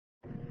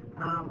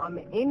I'm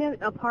in an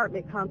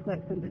apartment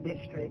complex in the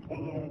district,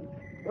 and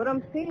what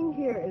I'm seeing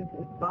here is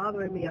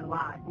bothering me a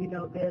lot. You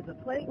know, there's a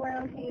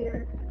playground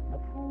here, a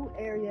pool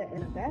area,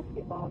 and a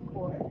basketball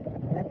court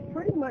that's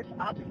pretty much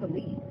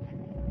obsolete.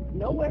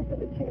 Nowhere for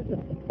the kids to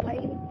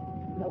play,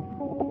 no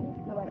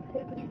pool, no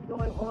activities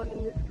going on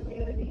in this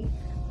community.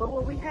 But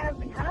what we have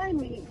behind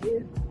me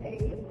is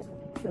a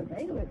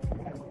surveillance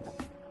camera.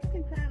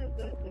 It's kind of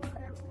the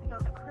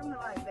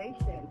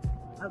criminalization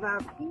of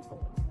our people.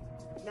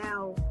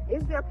 Now,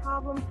 is there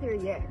problems here?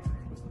 Yes.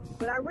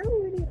 But I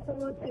really need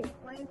someone to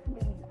explain to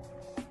me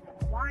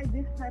why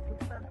this type of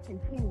stuff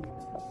continues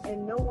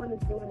and no one is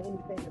doing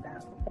anything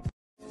about it.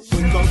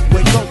 Wake up,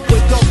 wake up,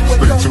 wake up,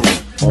 wake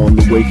up. On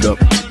the wake up.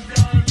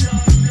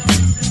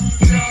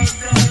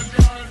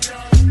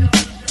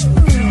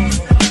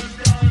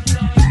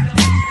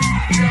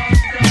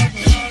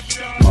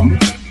 Mama,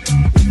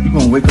 you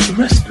gonna wake up the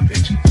rest of the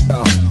bitches.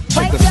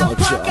 Check us out,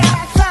 y'all.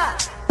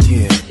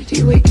 Yeah. Did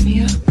you wake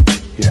me up?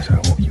 Yes, I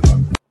woke you up.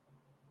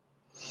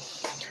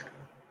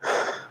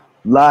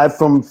 Live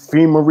from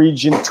FEMA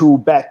Region 2,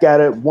 back at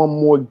it one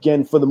more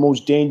again for the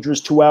most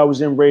dangerous 2 hours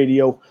in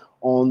radio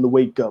on the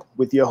Wake Up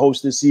with your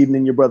host this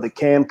evening, your brother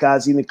Cam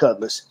Kazi the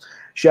Cutlass.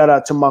 Shout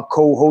out to my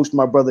co-host,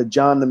 my brother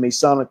John, the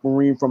Masonic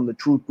Marine from the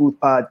Truth Booth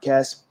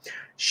podcast.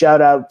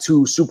 Shout out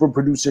to super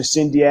producer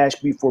Cindy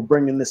Ashby for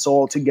bringing this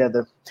all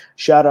together.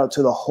 Shout out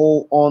to the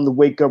whole On the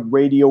Wake Up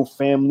Radio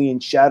family,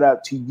 and shout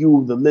out to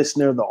you, the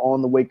listener, the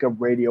On the Wake Up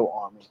Radio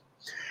Army.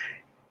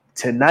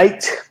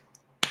 Tonight,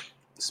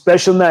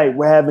 special night.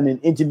 We're having an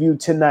interview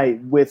tonight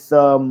with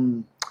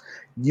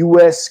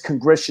U.S.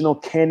 congressional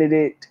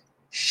candidate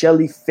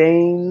Shelly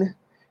Fain.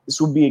 This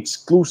will be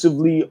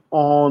exclusively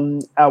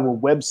on our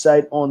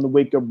website,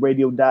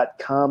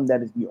 onthewakeupradio.com.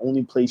 That is the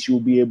only place you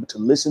will be able to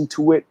listen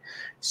to it.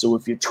 So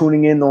if you're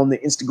tuning in on the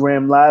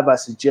Instagram Live, I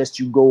suggest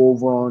you go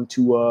over on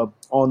to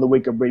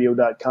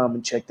onthewakeupradio.com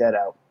and check that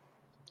out.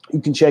 You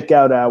can check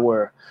out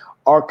our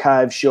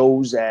archive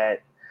shows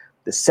at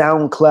the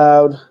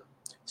SoundCloud,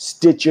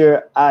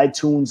 Stitcher,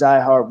 iTunes,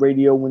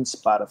 iHeartRadio, and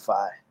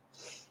Spotify.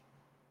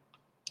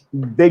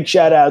 Big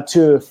shout out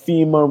to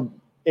FEMA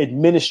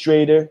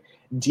Administrator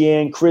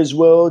Deanne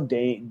Criswell.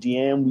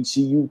 Deanne, we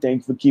see you.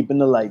 Thanks for keeping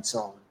the lights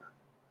on.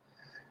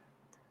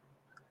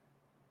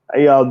 How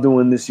y'all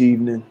doing this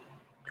evening?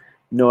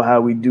 You know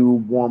how we do,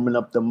 warming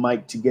up the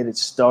mic to get it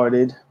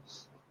started.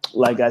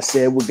 Like I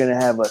said, we're going to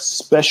have a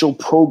special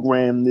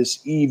program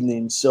this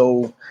evening,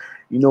 so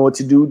you know what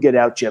to do. Get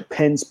out your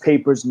pens,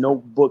 papers,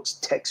 notebooks,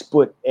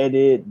 textbook,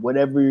 edit,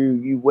 whatever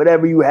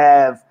you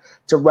have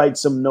to write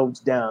some notes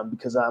down,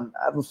 because I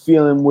have a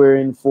feeling we're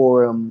in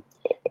for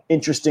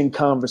interesting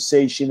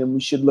conversation, and we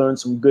should learn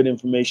some good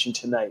information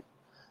tonight.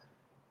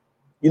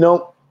 You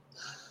know,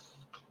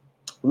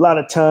 a lot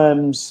of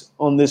times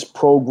on this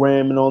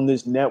program and on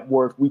this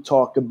network, we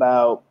talk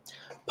about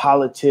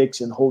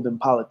politics and holding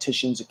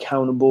politicians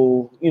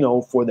accountable, you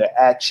know, for their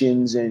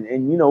actions and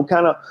you know,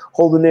 kind of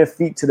holding their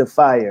feet to the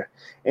fire.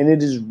 And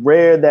it is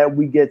rare that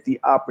we get the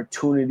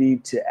opportunity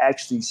to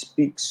actually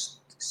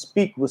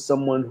speak with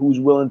someone who's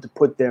willing to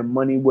put their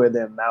money where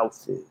their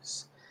mouth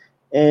is.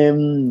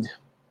 And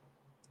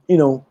you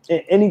know,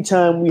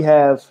 anytime we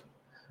have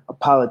a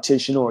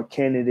politician or a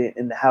candidate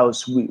in the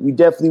House, we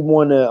definitely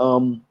want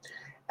to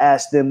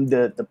ask them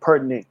the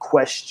pertinent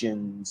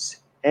questions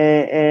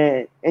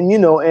and you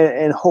know,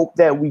 and hope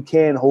that we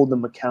can hold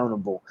them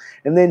accountable,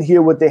 and then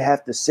hear what they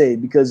have to say.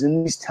 Because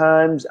in these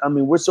times, I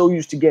mean, we're so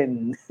used to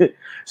getting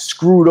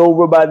screwed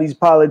over by these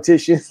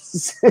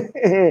politicians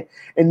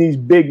and these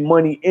big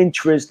money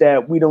interests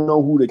that we don't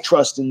know who to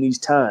trust in these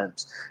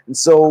times. And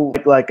so,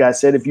 like I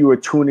said, if you were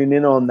tuning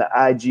in on the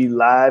IG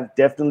Live,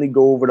 definitely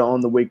go over to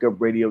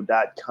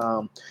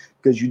onthewakeupradio.com,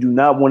 because you do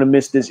not want to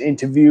miss this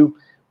interview.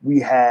 We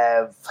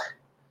have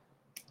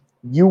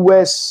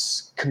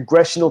U.S.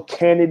 congressional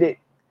candidate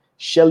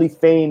Shelly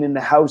Fain in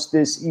the house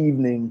this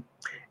evening,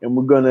 and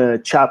we're going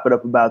to chop it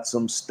up about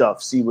some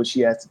stuff, see what she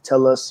has to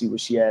tell us, see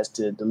what she has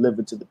to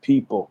deliver to the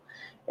people,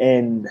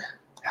 and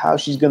how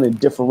she's going to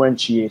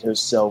differentiate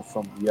herself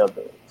from the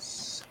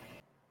others.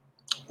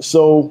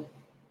 So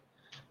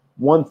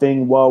one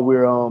thing while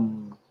we're,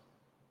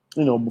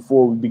 you know,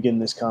 before we begin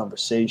this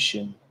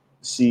conversation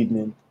this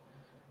evening,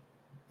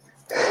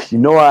 you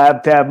know, I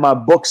have to have my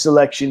book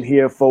selection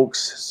here,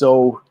 folks.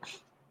 So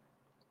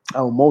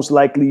I will most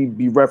likely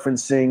be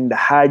referencing The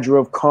Hydra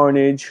of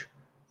Carnage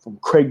from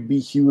Craig B.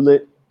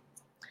 Hewlett,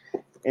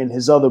 and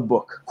his other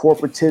book,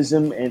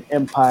 Corporatism and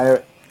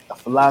Empire, A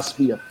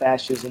Philosophy of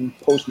Fascism,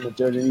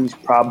 Postmodernity's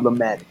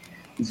Problematic.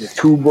 These are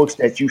two books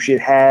that you should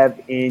have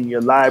in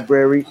your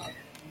library.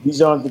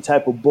 These aren't the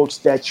type of books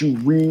that you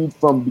read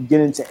from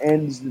beginning to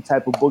end. These are the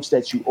type of books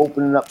that you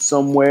open it up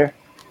somewhere,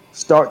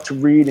 start to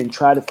read, and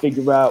try to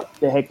figure out what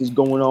the heck is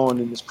going on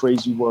in this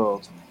crazy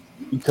world.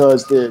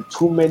 Because there are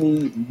too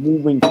many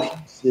moving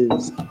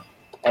pieces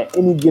at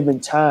any given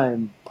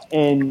time.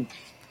 And,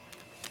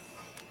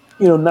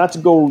 you know, not to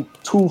go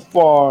too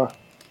far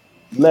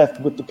left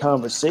with the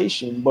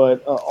conversation,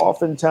 but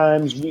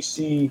oftentimes we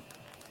see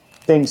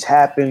things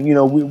happen. You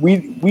know, we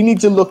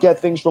need to look at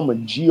things from a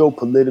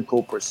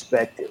geopolitical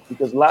perspective,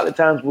 because a lot of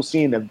times we'll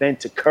see an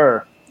event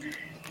occur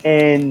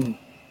and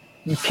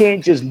you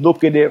can't just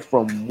look at it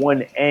from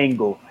one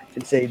angle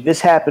and say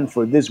this happened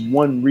for this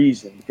one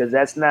reason, because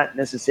that's not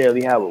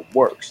necessarily how it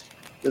works.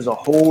 There's a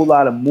whole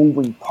lot of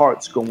moving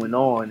parts going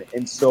on.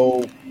 And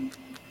so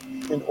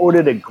in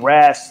order to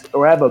grasp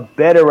or have a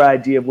better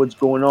idea of what's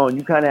going on,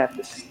 you kind of have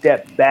to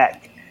step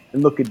back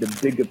and look at the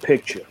bigger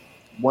picture.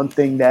 One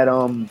thing that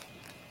I'm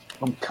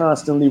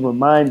constantly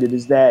reminded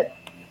is that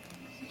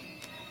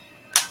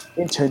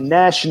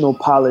international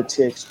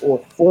politics or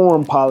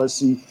foreign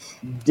policy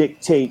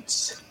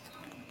dictates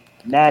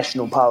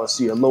national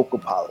policy or local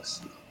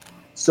policy.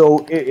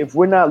 So if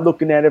we're not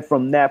looking at it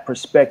from that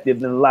perspective,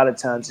 then a lot of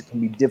times it can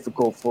be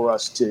difficult for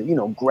us to,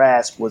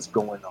 grasp what's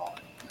going on.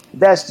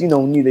 That's,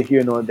 neither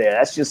here nor there.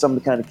 That's just something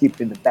to kind of keep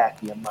in the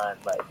back of your mind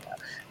right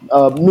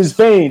now. Ms.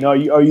 Fain, are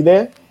you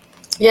there?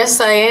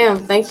 Yes, I am.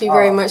 Thank you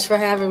very much for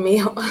having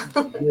me.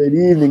 Good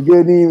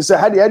evening. So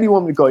how do you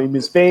want me to call you?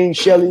 Ms. Fain,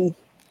 Shelly?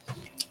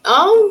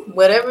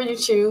 Whatever you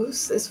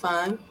choose, it's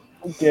fine.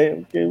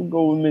 Okay, we'll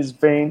go with Ms.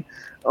 Fain.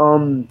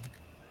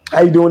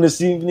 How you doing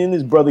this evening?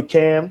 It's Brother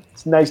Cam.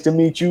 It's nice to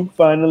meet you,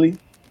 finally.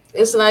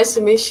 It's nice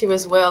to meet you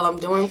as well. I'm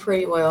doing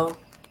pretty well.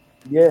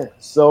 Yeah,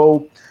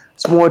 so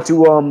just want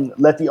to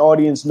let the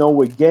audience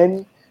know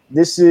again,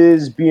 this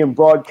is being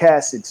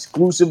broadcast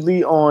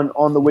exclusively on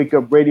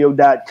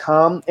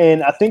thewakeupradio.com.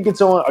 And I think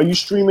it's on, are you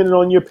streaming it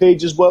on your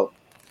page as well?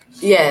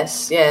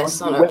 Yes.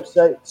 On your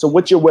website? So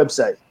what's your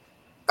website?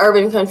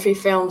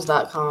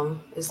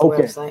 UrbanCountryFilms.com is the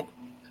website.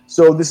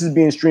 So this is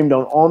being streamed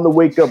on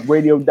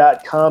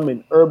thewakeupradio.com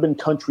and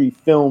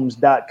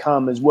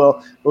urbancountryfilms.com as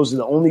well. Those are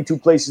the only two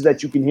places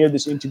that you can hear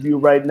this interview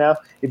right now.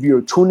 If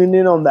you're tuning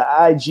in on the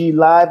IG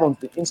Live, on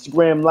the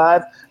Instagram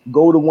Live,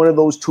 go to one of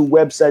those two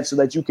websites so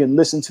that you can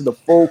listen to the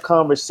full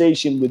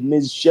conversation with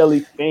Ms.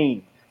 Shelly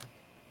Fain.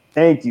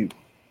 Thank you.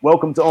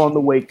 Welcome to On the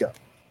Wake Up.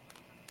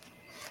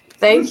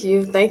 Thank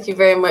you. Thank you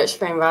very much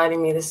for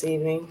inviting me this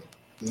evening.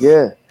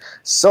 Yeah.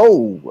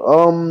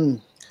 So,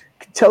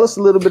 tell us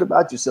a little bit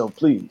about yourself,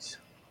 please.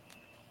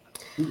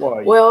 Who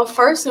are you? Well,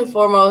 first and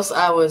foremost,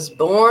 I was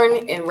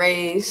born and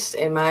raised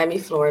in Miami,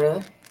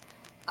 Florida.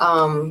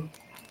 A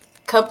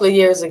couple of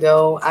years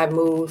ago, I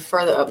moved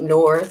further up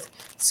north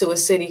to a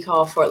city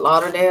called Fort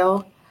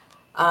Lauderdale.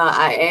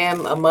 I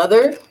am a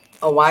mother,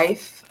 a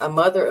wife, a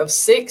mother of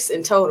 6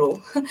 in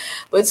total.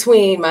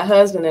 Between my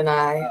husband and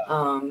I,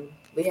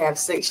 we have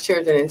 6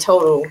 children in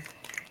total.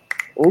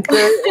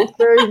 Okay.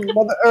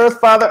 Mother Earth,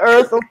 Father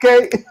Earth,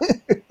 okay.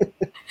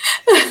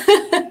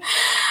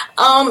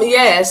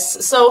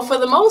 Yes. So for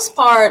the most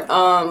part,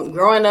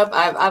 growing up,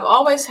 I've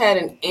always had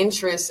an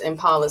interest in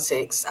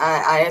politics.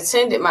 I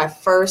attended my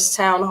first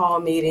town hall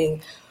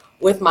meeting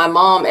with my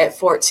mom at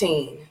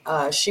 14.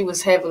 She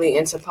was heavily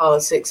into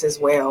politics as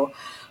well,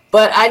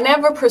 but I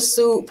never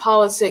pursued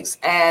politics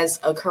as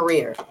a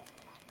career.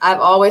 I've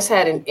always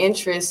had an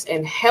interest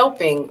in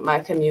helping my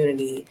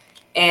community.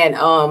 And,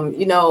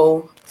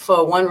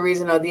 for one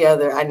reason or the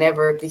other, I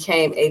never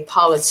became a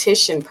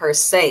politician per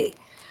se.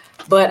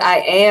 But I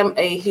am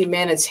a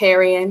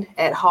humanitarian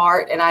at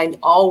heart, and I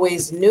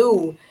always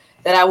knew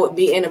that I would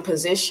be in a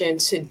position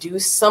to do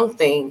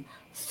something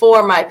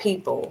for my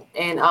people.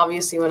 And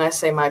obviously, when I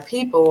say my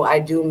people, I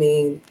do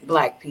mean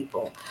Black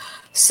people.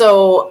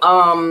 So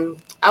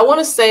I want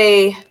to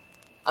say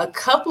a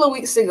couple of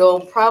weeks ago,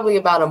 probably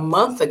about a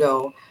month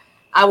ago,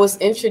 I was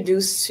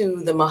introduced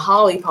to the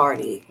Mahali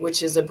Party,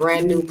 which is a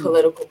brand new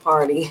political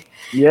party.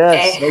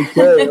 Yes,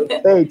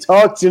 okay,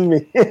 talk to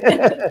me.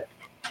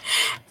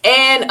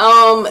 And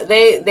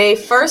they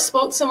first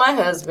spoke to my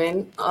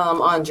husband,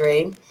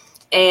 Andre,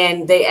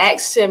 and they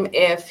asked him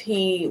if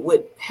he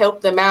would help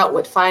them out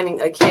with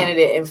finding a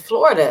candidate in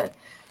Florida.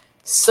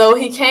 So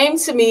he came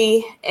to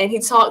me and he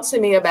talked to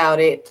me about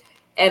it.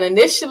 And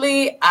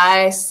initially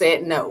I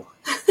said no.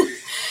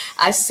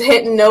 I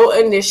said no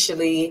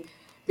initially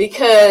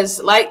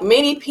because, like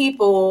many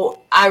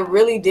people, I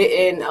really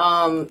didn't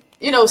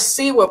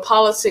see where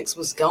politics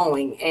was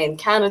going and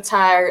kind of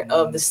tired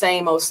of the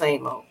same old.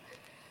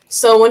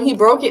 So when he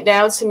broke it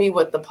down to me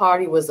what the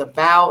party was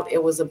about,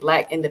 it was a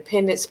Black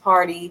independence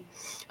party.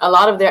 A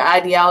lot of their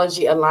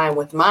ideology aligned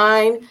with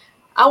mine.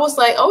 I was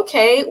like,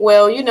 okay,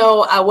 well,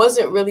 I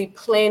wasn't really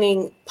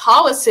planning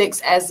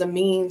politics as a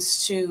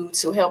means to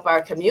help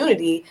our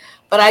community,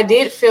 but I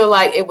did feel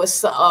like it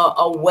was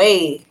a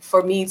way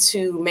for me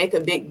to make a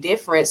big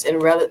difference in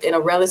a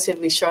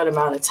relatively short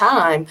amount of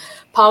time.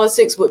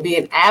 Politics would be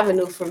an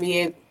avenue for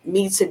me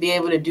to be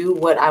able to do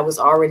what I was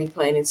already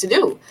planning to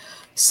do.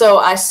 So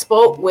I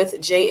spoke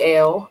with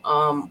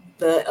JL,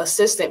 the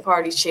assistant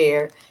party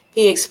chair.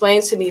 He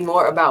explained to me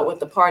more about what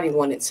the party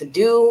wanted to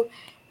do.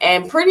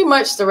 And pretty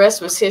much the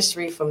rest was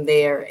history from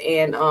there.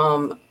 And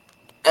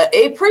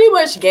it pretty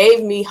much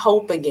gave me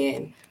hope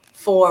again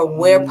for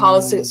where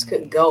politics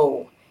could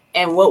go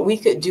and what we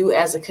could do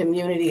as a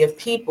community of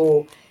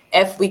people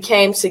if we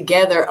came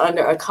together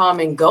under a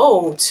common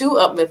goal to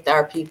uplift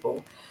our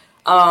people.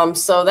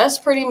 So that's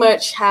pretty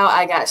much how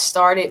I got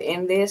started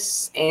in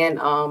this. And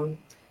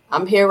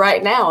I'm here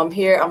right now.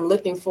 I'm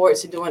looking forward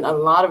to doing a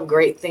lot of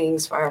great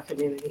things for our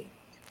community.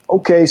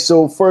 Okay,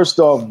 so first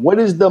off, what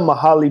is the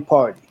Mahali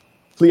Party?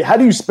 Please, how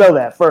do you spell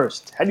that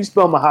first? How do you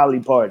spell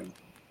Mahali Party?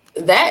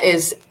 That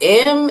is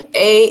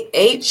Mahali.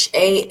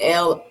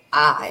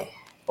 Okay.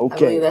 I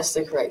believe that's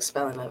the correct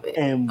spelling of it.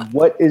 And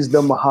what is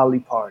the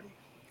Mahali Party?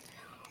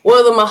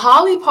 Well, the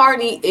Mahali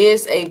Party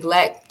is a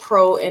Black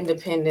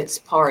pro-independence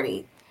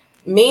party,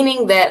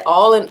 meaning that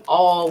all in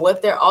all,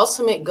 what their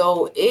ultimate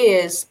goal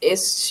is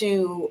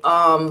to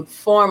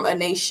form a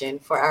nation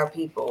for our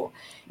people.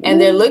 And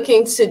they're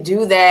looking to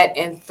do that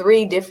in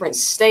 3 different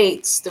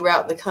states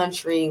throughout the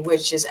country,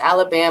 which is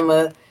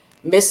Alabama,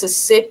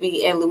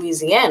 Mississippi, and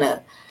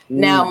Louisiana.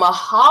 Now,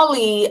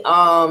 Mahali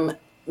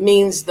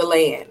means the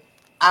land.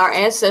 Our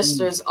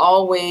ancestors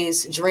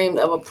always dreamed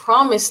of a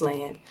promised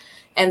land.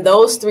 And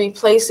those 3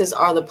 places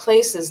are the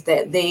places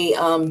that they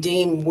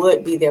deem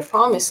would be their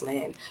promised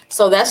land.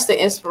 So that's the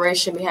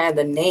inspiration behind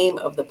the name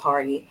of the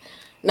party.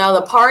 Now,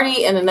 the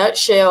party, in a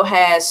nutshell,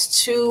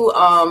 has two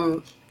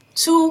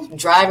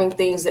driving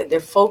things that they're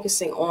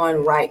focusing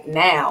on right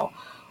now,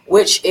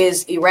 which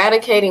is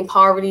eradicating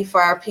poverty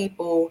for our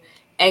people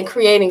and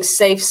creating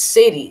safe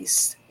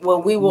cities where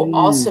we will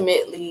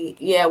ultimately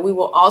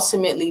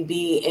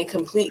be in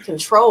complete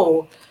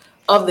control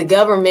of the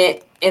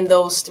government in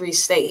those 3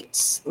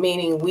 states,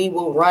 meaning we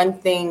will run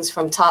things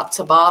from top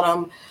to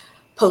bottom,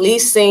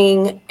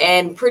 policing,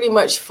 and pretty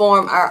much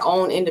form our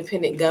own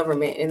independent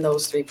government in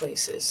those 3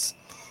 places.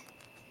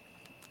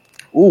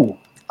 Ooh,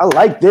 I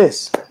like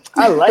this.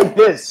 I like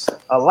this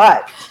a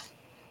lot.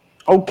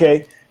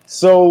 Okay,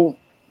 so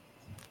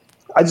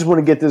I just want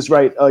to get this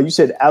right. You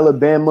said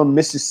Alabama,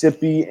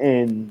 Mississippi,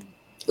 and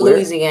where?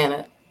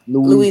 Louisiana.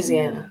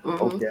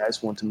 Mm-hmm. Okay, I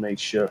just want to make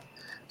sure.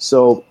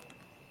 So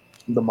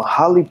the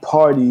Mahali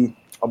Party,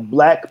 a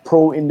Black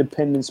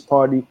pro-independence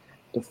party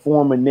to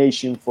form a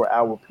nation for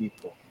our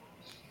people.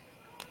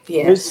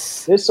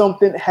 Yes. There's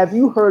something. Have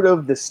you heard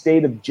of the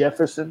state of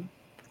Jefferson?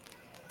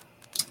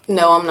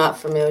 No, I'm not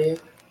familiar.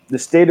 The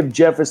state of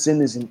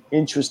Jefferson is an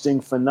interesting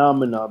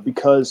phenomenon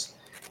because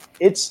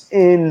it's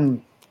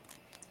in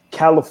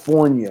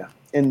California.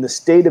 In the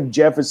state of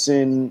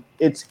Jefferson,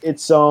 it's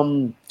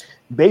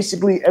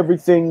basically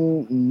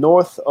everything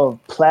north of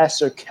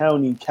Placer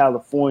County,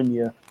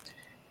 California,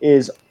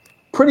 is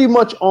pretty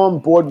much on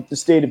board with the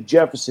state of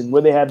Jefferson,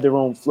 where they have their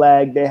own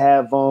flag. They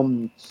have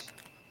what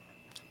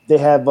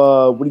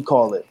do you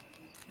call it?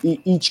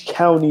 Each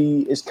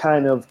county is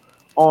kind of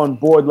on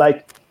board.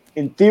 Like,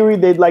 in theory,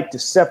 they'd like to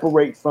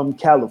separate from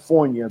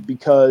California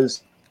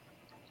because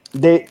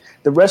the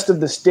rest of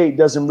the state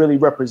doesn't really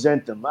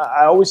represent them.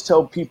 I always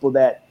tell people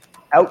that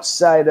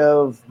outside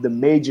of the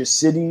major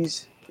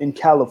cities in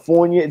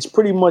California, it's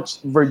pretty much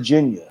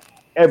Virginia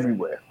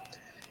everywhere.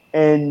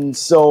 And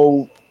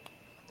so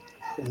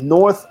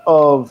north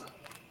of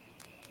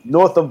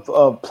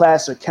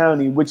Placer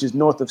County, which is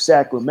north of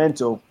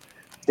Sacramento,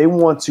 they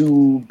want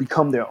to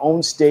become their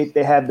own state.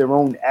 They have their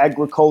own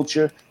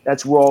agriculture.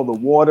 That's where all the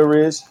water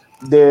is.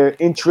 Their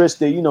interest,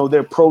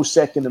 they're pro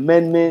Second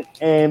Amendment,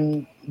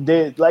 and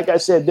they're, like I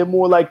said, they're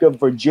more like a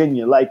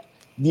Virginia, like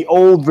the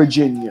old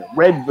Virginia,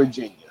 Red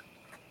Virginia.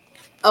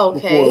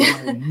 Okay.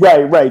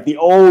 Right. The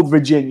old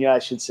Virginia, I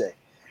should say.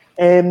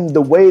 And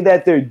the way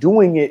that they're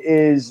doing it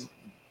is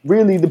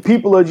really the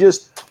people are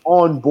just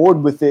on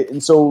board with it.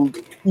 And so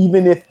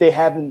even if they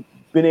haven't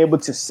been able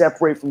to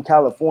separate from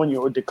California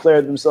or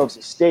declare themselves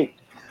a state,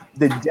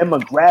 the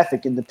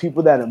demographic and the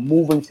people that are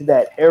moving to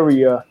that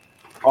area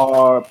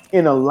are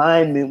in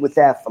alignment with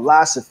that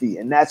philosophy.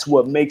 And that's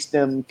what makes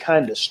them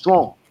kind of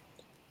strong.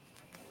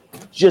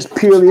 Just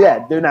purely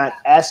that. They're not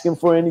asking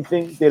for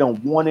anything. They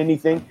don't want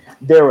anything.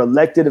 They're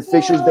elected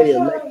officials. They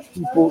elect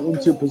people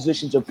into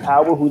positions of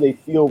power who they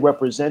feel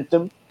represent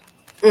them.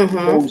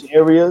 Those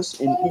areas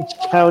in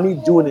each county,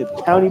 doing it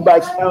county by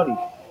county.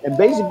 And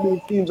basically,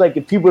 it seems like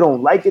if people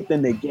don't like it,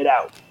 then they get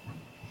out.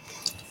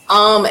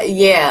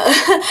 Yeah,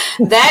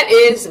 that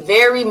is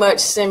very much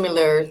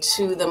similar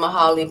to the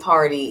Mahali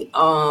Party.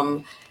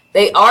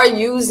 They are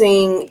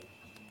using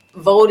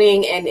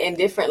voting and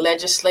different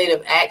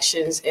legislative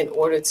actions in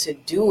order to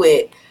do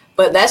it,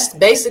 but that's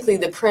basically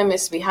the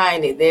premise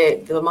behind it.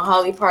 The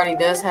Mahali Party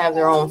does have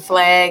their own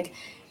flag,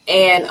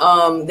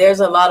 and there's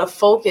a lot of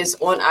focus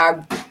on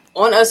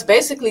us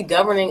basically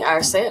governing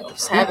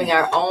ourselves, having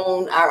our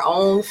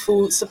own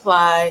food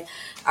supply,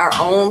 our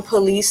own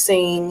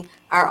policing,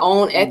 our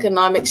own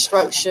economic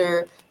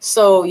structure.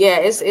 So yeah,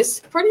 it's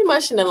pretty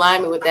much in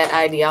alignment with that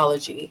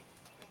ideology.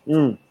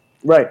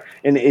 Right.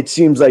 And it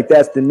seems like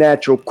that's the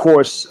natural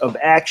course of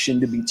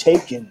action to be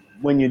taken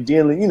when you're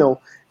dealing,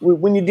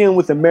 when you're dealing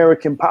with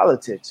American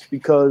politics,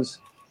 because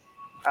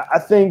I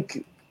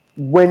think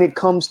when it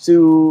comes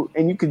to,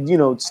 and you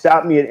could,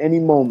 stop me at any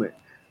moment,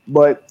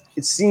 but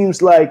it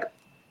seems like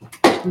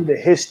through the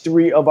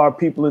history of our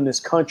people in this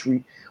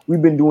country,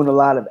 we've been doing a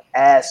lot of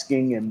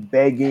asking and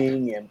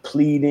begging and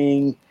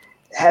pleading.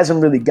 It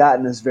hasn't really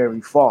gotten us very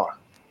far.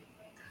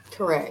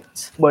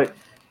 Correct. But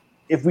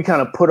if we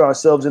kind of put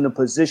ourselves into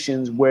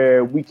positions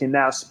where we can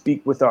now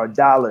speak with our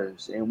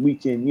dollars and we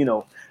can,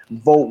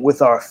 vote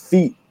with our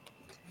feet,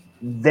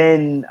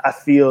 then I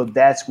feel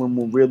that's when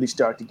we'll really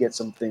start to get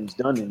some things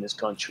done in this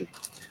country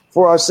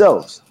for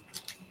ourselves.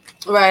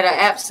 Right, I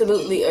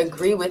absolutely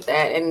agree with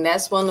that. And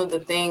that's one of the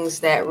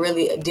things that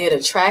really did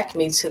attract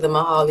me to the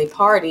Mahali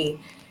Party,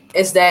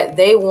 is that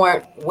they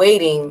weren't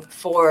waiting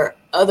for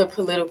other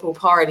political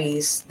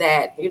parties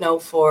that,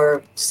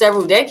 for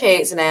several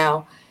decades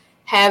now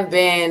have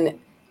been,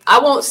 I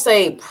won't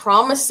say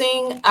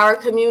promising our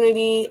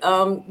community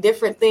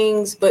different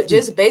things, but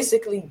just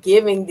basically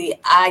giving the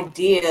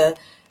idea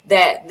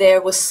that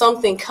there was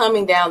something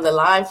coming down the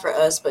line for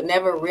us, but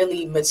never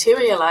really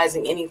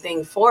materializing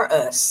anything for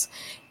us.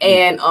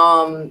 And,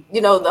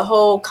 the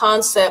whole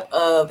concept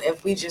of,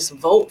 if we just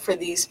vote for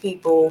these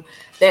people,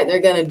 that they're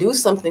going to do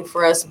something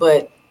for us.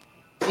 But,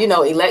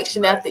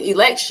 election after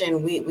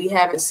election, we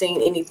haven't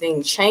seen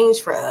anything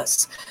change for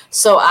us.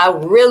 So I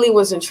really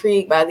was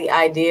intrigued by the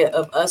idea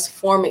of us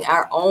forming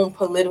our own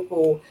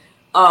political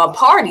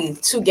party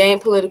to gain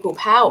political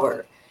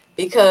power.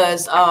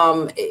 Because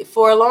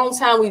for a long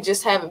time, we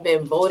just haven't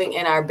been voting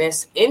in our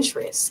best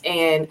interests.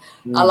 And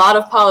a lot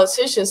of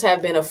politicians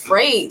have been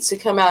afraid to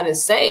come out and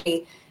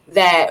say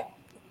that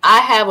I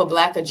have a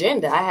Black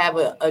agenda. I have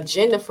an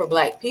agenda for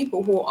Black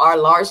people who are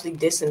largely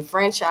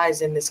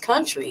disenfranchised in this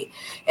country.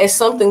 It's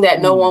something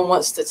that no one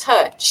wants to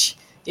touch.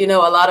 A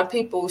lot of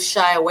people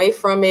shy away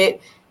from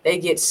it. They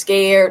get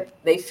scared.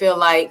 They feel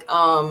like,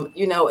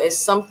 it's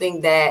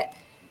something that,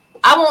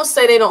 I won't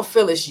say they don't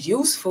feel it's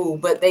useful,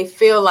 but they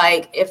feel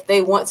like if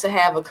they want to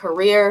have a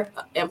career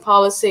in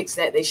politics,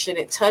 that they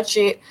shouldn't touch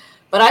it.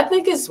 But I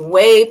think it's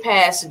way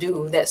past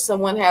due that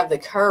someone have the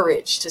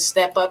courage to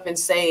step up and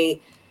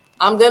say,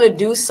 I'm going to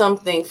do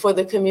something for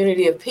the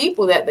community of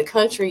people that the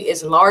country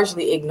is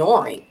largely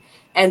ignoring.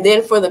 And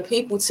then for the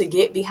people to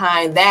get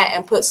behind that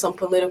and put some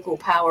political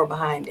power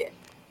behind it.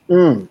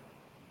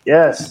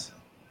 Yes.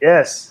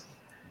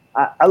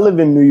 I live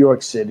in New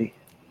York City,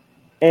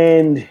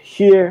 and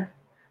here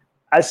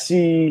I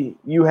see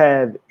you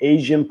have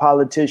Asian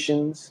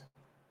politicians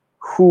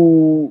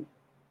who,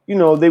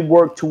 they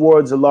work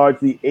towards a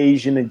largely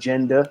Asian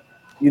agenda.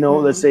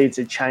 Let's say it's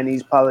a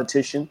Chinese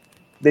politician.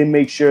 They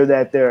make sure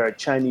that there are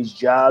Chinese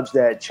jobs,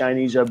 that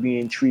Chinese are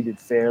being treated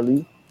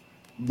fairly,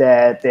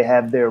 that they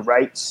have their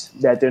rights,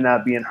 that they're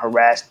not being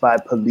harassed by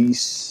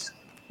police.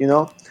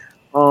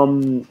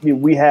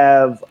 We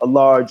have a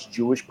large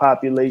Jewish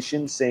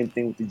population, same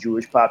thing with the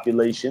Jewish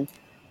population.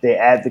 They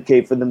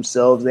advocate for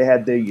themselves. They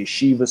have their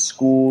yeshiva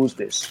schools,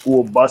 their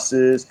school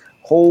buses,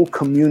 whole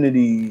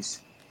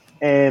communities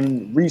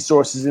and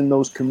resources in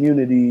those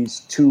communities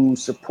to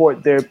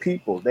support their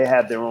people. They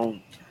have their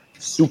own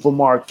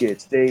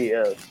supermarkets, they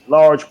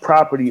large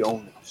property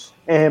owners.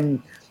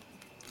 And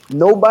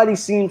nobody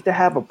seems to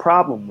have a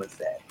problem with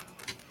that.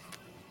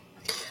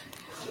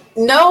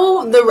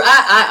 No,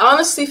 I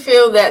honestly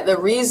feel that the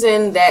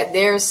reason that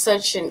there's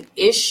such an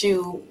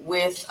issue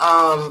with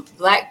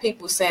Black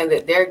people saying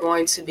that they're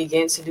going to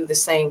begin to do the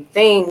same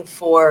thing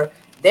for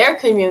their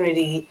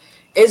community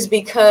is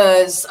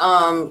because,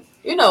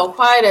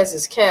 quiet as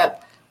it's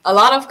kept, a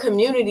lot of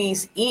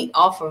communities eat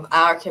off of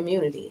our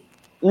community.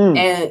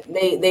 And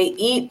they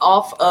eat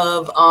off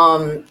of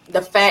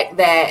the fact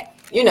that,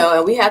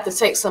 and we have to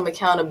take some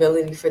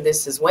accountability for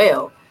this as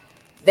well,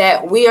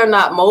 that we are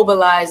not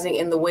mobilizing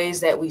in the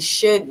ways that we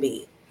should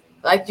be.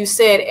 Like you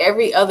said,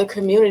 every other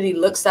community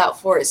looks out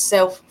for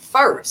itself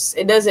first.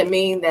 It doesn't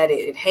mean that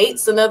it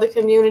hates another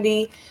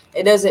community.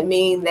 It doesn't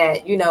mean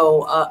that,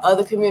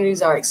 other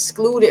communities are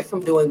excluded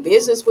from doing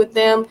business with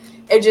them.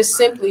 It just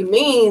simply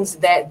means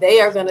that they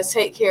are going to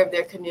take care of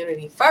their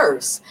community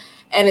first.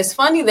 And it's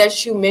funny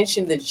that you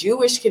mentioned the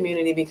Jewish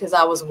community, because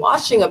I was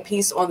watching a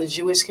piece on the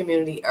Jewish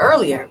community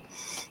earlier.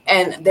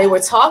 And they were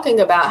talking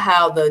about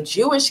how the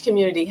Jewish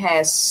community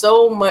has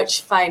so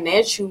much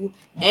financial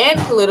and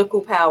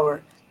political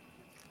power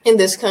in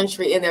this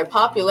country, and their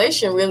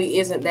population really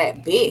isn't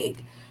that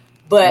big.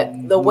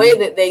 But the way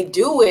that they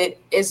do it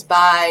is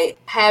by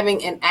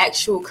having an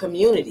actual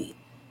community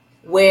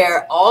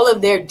where all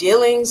of their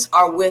dealings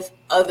are with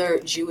other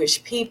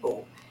Jewish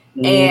people.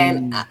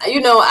 And,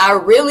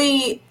 I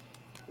really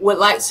would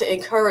like to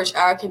encourage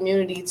our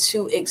community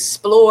to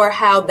explore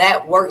how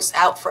that works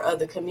out for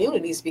other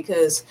communities,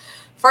 because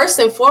first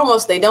and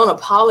foremost, they don't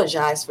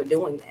apologize for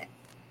doing that.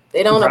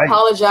 They don't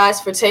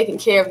apologize for taking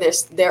care of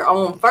their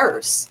own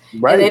first.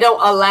 And they don't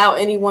allow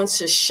anyone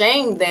to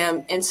shame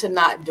them into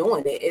not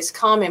doing it. It's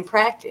common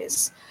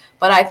practice.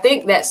 But I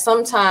think that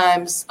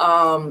sometimes,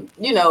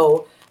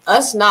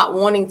 us not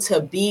wanting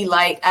to be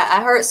like,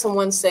 I heard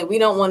someone say, we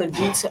don't want to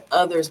do to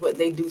others what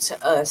they do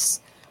to us.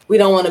 We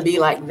don't want to be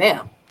like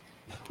them.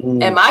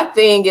 And my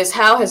thing is,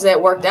 how has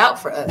that worked out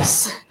for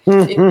us?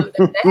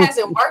 That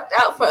hasn't worked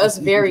out for us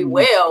very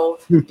well.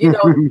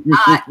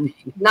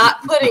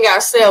 Not putting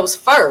ourselves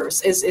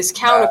first is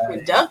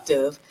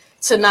counterproductive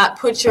to not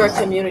put your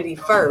community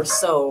first.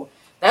 So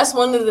that's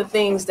one of the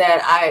things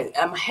that I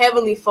am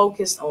heavily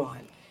focused on.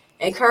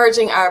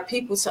 encouraging our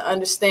people to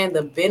understand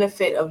the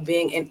benefit of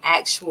being an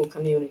actual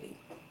community.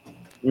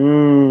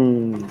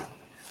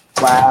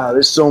 Wow,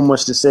 there's so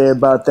much to say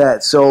about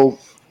that. So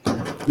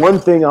one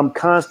thing I'm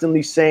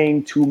constantly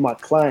saying to my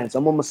clients,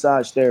 I'm a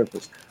massage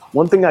therapist.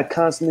 One thing I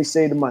constantly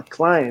say to my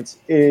clients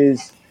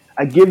is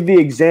I give the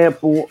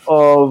example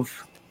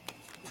of,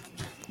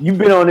 you've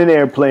been on an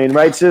airplane,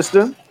 right,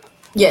 sister?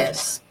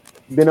 Yes.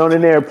 Been on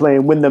an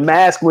airplane. When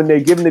they're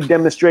giving the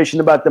demonstration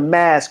about the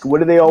mask, what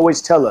do they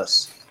always tell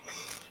us?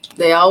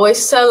 They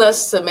always tell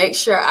us to make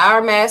sure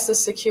our mask is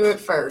secured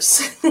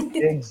first.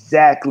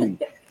 Exactly.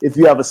 If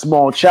you have a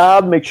small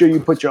child, make sure you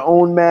put your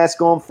own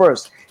mask on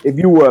first. If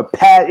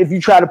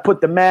you try to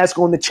put the mask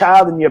on the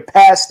child and you're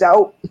passed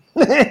out,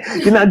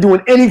 you're not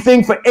doing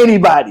anything for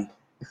anybody.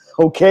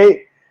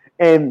 Okay?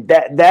 And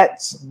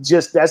that's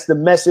the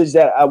message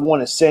that I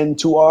want to send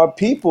to our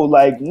people.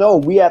 Like, no,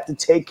 we have to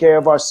take care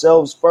of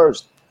ourselves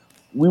first.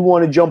 We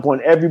want to jump on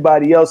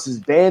everybody else's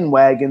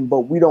bandwagon,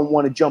 but we don't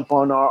want to jump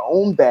on our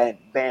own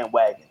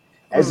bandwagon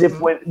as if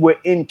we're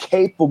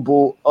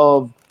incapable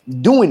of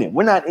doing it.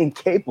 We're not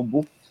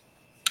incapable.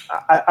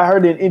 I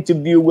heard an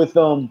interview with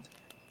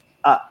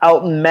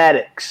Alton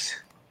Maddox,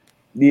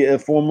 the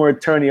former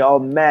attorney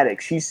Alton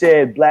Maddox. He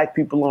said black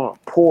people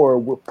aren't poor,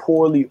 we're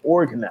poorly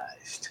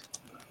organized.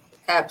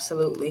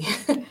 Absolutely.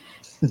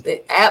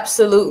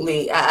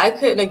 Absolutely. I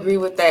couldn't agree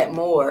with that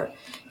more.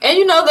 And,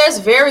 you know, there's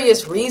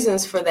various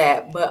reasons for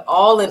that. But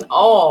all in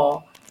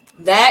all,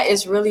 that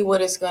is really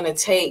what it's going to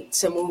take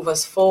to move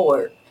us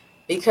forward.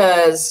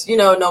 Because, you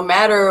know, no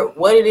matter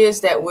what it is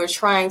that we're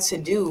trying to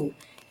do,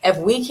 if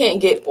we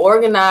can't get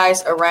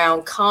organized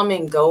around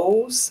common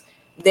goals,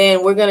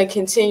 then we're going to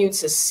continue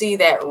to see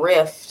that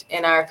rift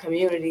in our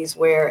communities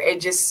where it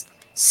just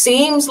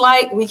seems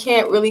like we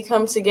can't really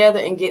come together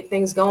and get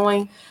things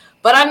going.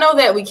 But I know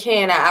that we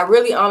can. I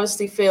really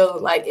honestly feel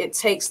like it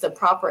takes the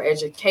proper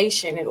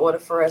education in order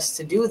for us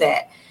to do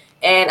that.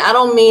 And I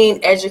don't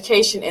mean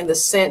education in the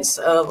sense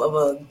of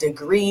a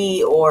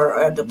degree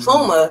or a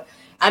diploma.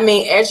 I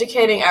mean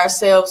educating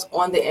ourselves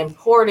on the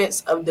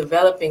importance of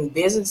developing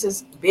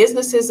businesses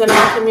in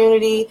our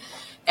community,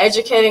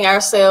 educating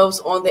ourselves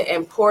on the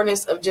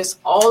importance of just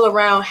all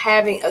around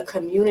having a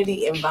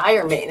community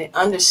environment and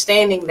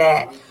understanding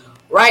that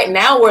right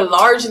now we're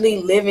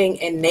largely living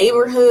in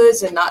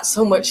neighborhoods and not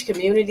so much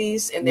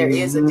communities, and there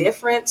is a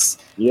difference.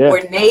 Yeah.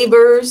 We're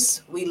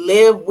neighbors, we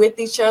live with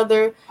each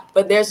other,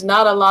 but there's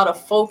not a lot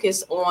of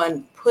focus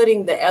on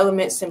putting the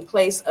elements in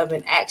place of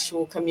an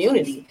actual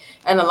community.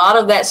 And a lot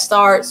of that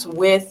starts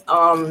with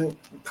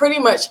pretty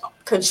much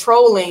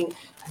controlling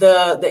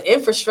the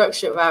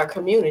infrastructure of our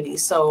community.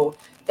 So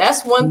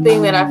that's one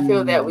thing that I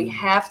feel that we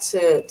have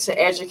to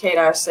educate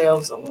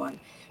ourselves on.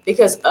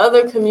 Because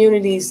other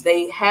communities,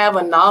 they have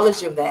a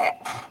knowledge of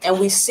that. And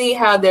we see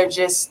how they're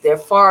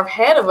far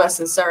ahead of us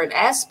in certain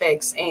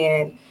aspects.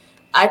 And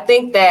I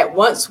think that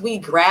once we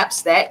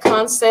grasp that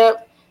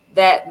concept,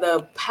 that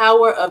the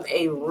power of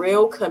a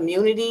real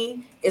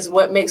community is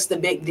what makes the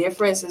big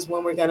difference, is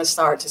when we're going to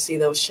start to see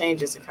those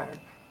changes occur.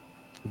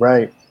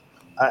 Right.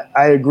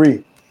 I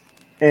agree.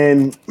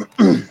 And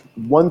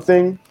one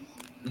thing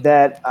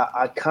that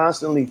I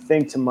constantly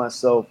think to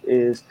myself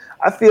is,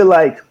 I feel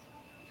like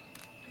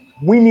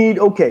we need,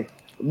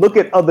 look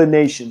at other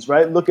nations,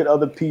 right? Look at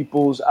other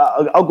people's.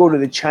 I'll go to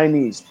the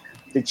Chinese.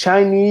 The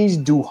Chinese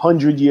do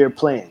 100-year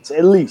plans,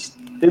 at least.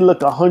 They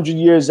look 100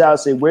 years out,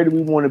 say, where do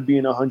we want to be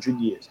in 100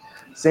 years?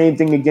 Same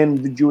thing again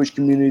with the Jewish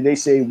community. They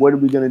say, what are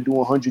we going to do in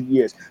 100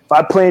 years? If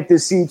I plant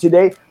this seed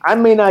today, I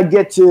may not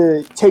get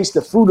to taste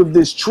the fruit of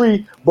this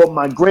tree, but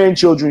my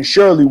grandchildren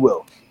surely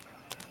will.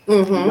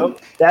 You know?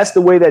 That's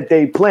the way that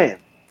they plan.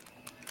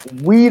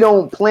 We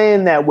don't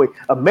plan that way.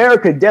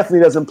 America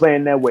definitely doesn't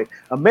plan that way.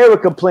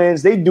 America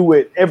plans, they do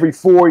it every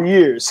 4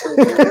 years.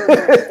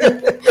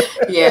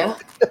 Yeah.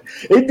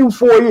 They do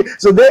 4 years.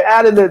 So they're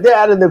out of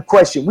the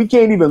question. We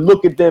can't even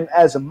look at them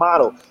as a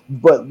model.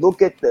 But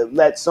look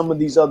at some of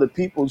these other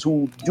peoples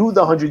who do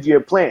the 100-year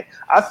plan.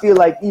 I feel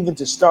like even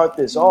to start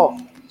this off,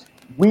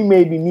 we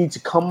maybe need to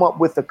come up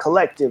with a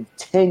collective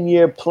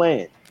 10-year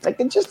plan. Like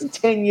just a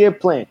 10-year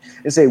plan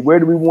and say, where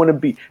do we want to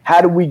be?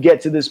 How do we get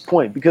to this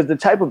point? Because the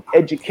type of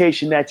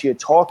education that you're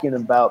talking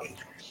about,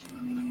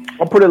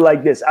 I'll put it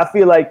like this. I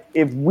feel like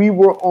if we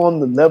were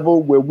on the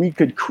level where we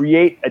could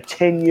create a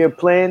 10-year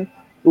plan,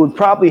 it would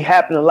probably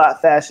happen a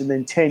lot faster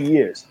than 10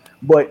 years.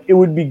 But it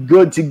would be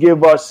good to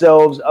give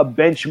ourselves a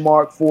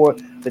benchmark for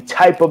the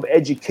type of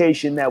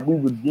education that we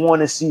would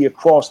want to see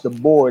across the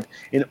board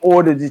in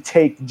order to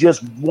take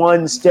just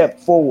one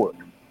step forward.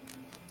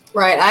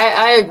 Right.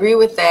 I agree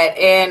with that.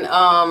 And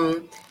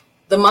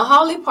the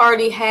Mahali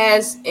Party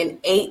has an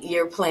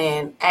 8-year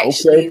plan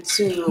actually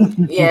to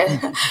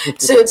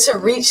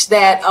reach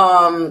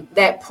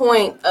that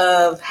point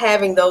of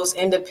having those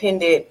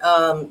independent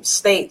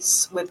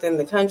states within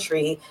the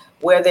country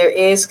where there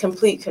is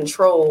complete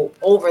control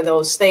over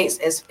those states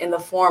as in the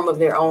form of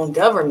their own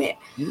government.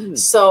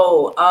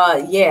 So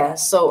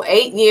so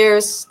 8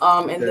 years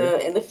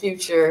in the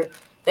future.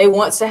 They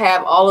want to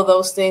have all of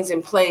those things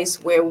in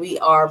place where we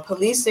are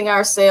policing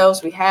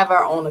ourselves, we have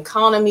our own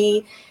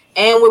economy,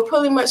 and we're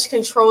pretty much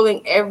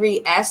controlling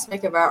every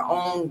aspect of our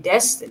own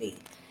destiny.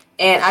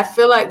 And I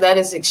feel like that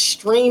is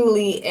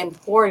extremely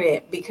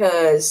important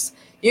because,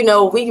 you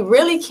know, we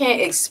really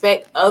can't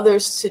expect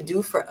others to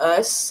do for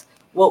us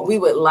what we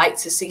would like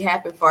to see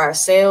happen for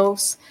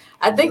ourselves.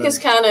 I think it's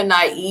kind of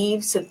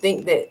naive to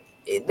think that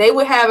they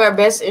would have our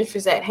best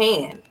interests at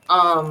hand.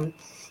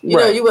 You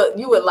know,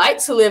 you would like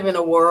to live in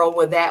a world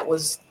where that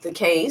was the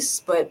case,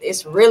 but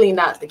it's really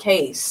not the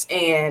case.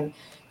 And,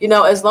 you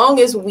know, as long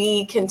as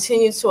we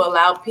continue to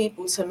allow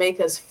people to make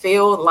us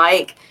feel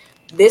like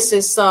this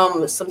is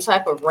some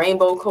type of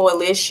rainbow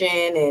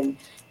coalition and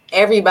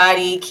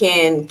everybody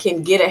can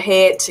get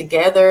ahead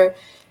together,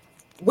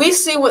 we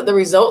see what the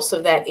results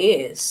of that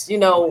is. You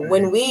know,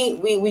 when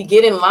we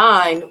get in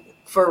line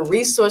for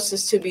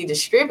resources to be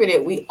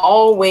distributed, we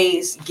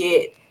always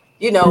get,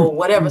 you know,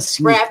 whatever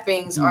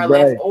scrappings are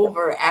left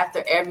over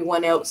after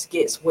everyone else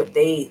gets what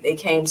they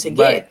came to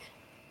get.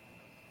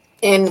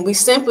 And we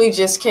simply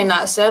just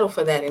cannot settle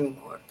for that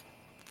anymore.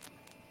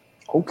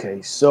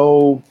 Okay,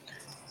 so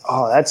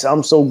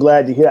I'm so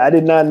glad to hear. I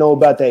did not know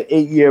about that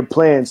 8-year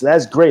plan. So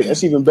that's great.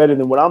 That's even better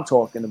than what I'm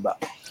talking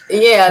about.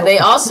 Yeah, they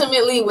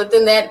ultimately,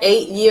 within that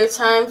 8-year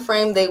time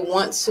frame, they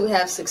want to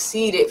have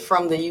succeeded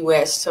from the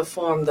U.S. to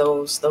form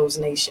those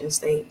nation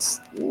states.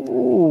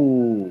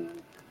 Ooh,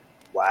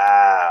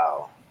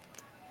 wow.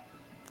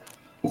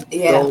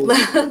 Yeah,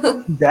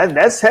 so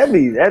that's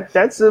heavy.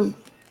 That's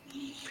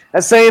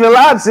saying a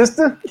lot,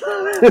 sister.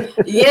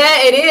 Yeah,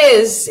 it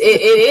is.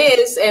 It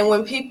is. And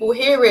when people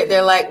hear it,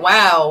 they're like,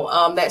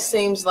 "Wow, that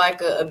seems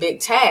like a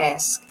big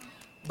task."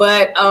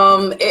 But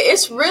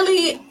it's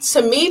really,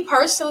 to me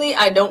personally,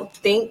 I don't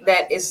think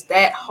that it's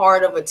that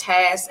hard of a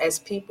task as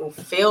people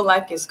feel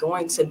like it's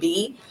going to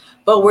be.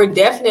 But we're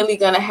definitely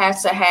going to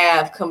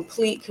have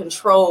complete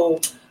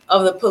control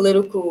of the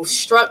political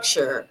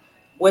structure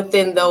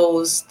within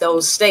those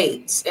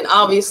states. And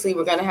obviously,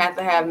 we're going to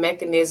have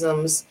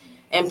mechanisms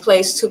in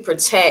place to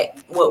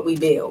protect what we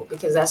build,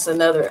 because that's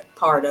another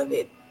part of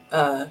it.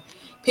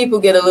 People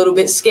get a little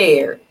bit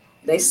scared.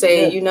 They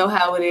say, you know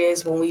how it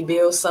is when we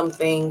build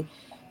something,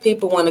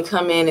 people want to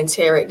come in and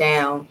tear it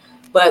down.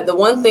 But the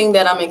one thing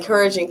that I'm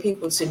encouraging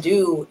people to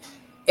do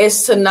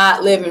is to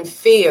not live in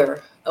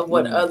fear of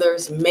what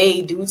others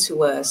may do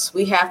to us.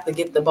 We have to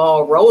get the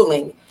ball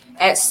rolling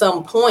at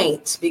some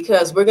point,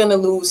 because we're going to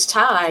lose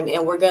time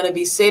and we're going to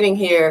be sitting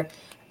here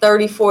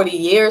 30, 40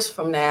 years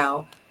from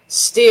now,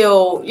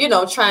 still, you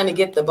know, trying to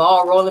get the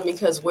ball rolling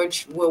because we're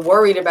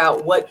worried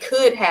about what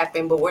could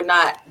happen, but we're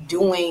not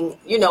doing,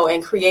 you know,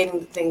 and creating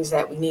the things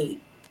that we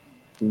need.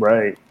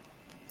 Right.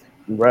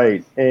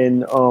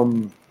 And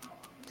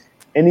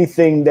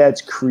anything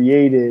that's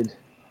created,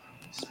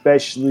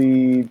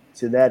 especially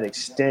to that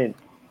extent,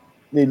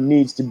 it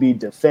needs to be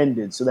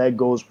defended. So that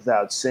goes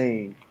without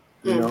saying,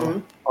 you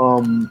know.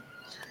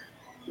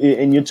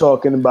 And you're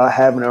talking about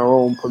having our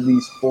own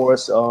police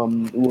force.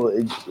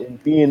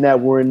 Being that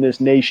we're in this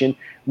nation,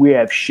 we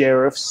have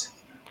sheriffs,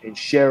 and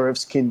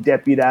sheriffs can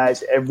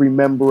deputize every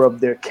member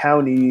of their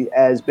county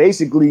as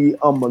basically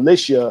a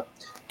militia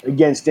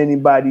against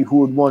anybody who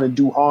would want to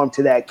do harm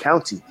to that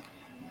county.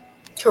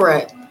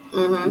 Correct.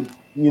 You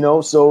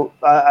know, so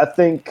I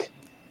think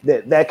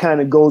that kind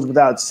of goes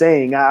without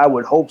saying. I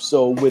would hope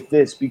so with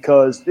this,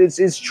 because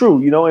it's true,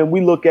 you know, and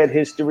we look at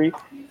history.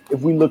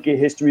 If we look at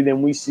history,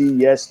 then we see,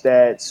 yes,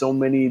 that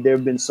there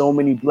have been so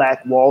many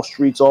Black Wall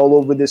Streets all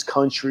over this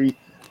country.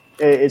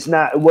 It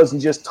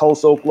wasn't just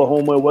Tulsa,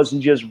 Oklahoma. It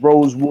wasn't just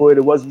Rosewood.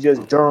 It wasn't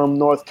just Durham,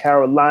 North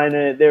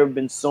Carolina. There have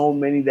been so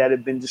many that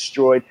have been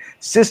destroyed,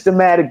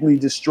 systematically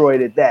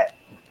destroyed at that.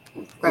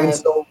 Right. And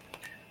so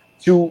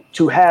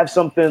to have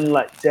something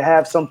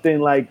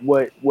like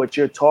what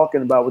you're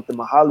talking about with the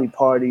Mahali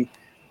Party,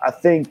 I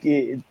think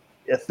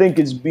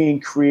it's being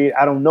created.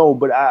 I don't know,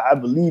 but I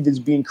believe it's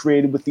being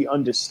created with the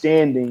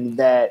understanding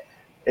that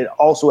it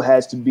also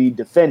has to be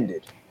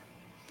defended.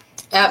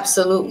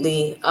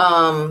 Absolutely.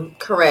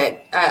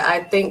 Correct.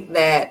 I think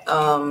that,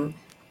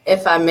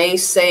 if I may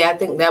say, I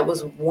think that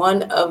was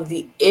one of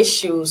the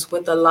issues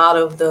with a lot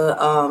of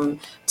the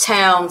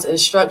towns and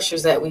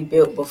structures that we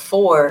built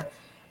before.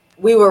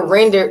 We were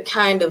rendered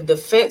kind of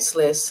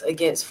defenseless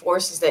against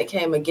forces that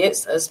came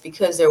against us,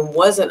 because there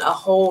wasn't a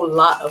whole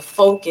lot of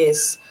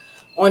focus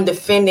on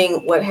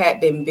defending what had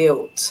been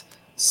built.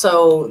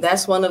 So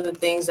that's one of the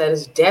things that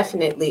is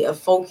definitely a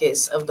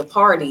focus of the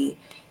party,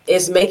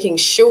 is making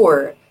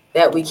sure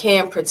that we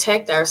can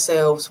protect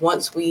ourselves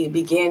once we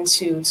begin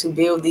to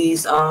build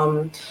these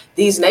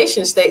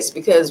nation states,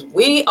 because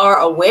we are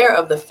aware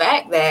of the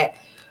fact that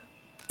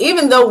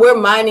even though we're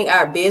minding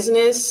our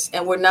business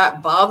and we're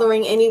not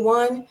bothering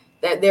anyone,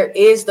 that there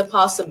is the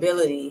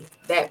possibility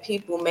that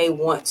people may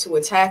want to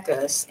attack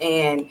us.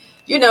 And,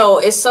 you know,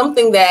 it's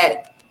something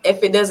that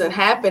if it doesn't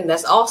happen,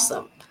 that's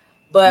awesome.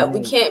 But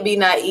we can't be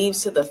naive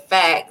to the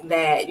fact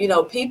that, you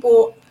know,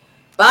 people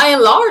by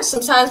and large,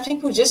 sometimes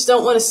people just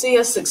don't want to see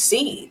us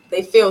succeed.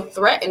 They feel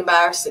threatened by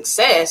our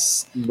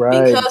success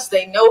Right. because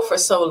they know for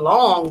so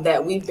long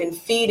that we've been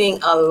feeding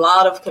a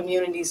lot of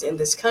communities in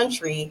this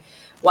country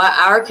while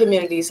our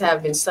communities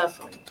have been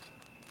suffering.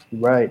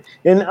 Right.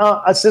 And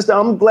sister,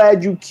 I'm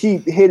glad you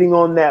keep hitting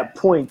on that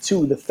point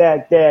too. The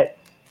fact that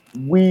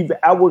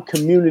our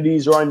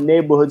communities or our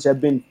neighborhoods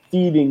have been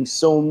feeding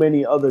so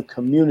many other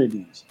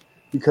communities,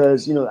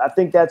 because I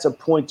think that's a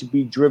point to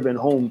be driven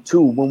home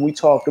too when we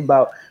talk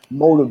about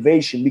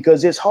motivation,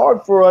 because it's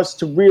hard for us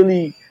to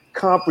really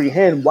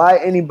comprehend why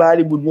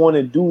anybody would want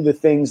to do the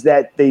things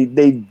that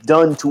they've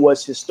done to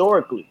us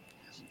historically.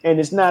 And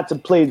it's not to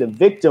play the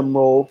victim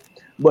role,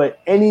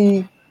 but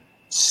any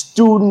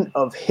student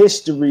of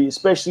history,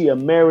 especially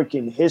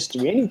American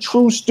history, any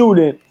true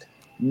student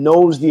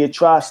knows the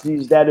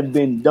atrocities that have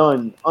been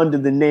done under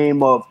the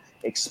name of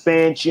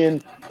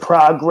expansion,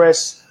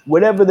 progress,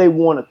 whatever they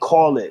want to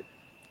call it.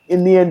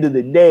 In the end of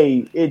the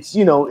day, it's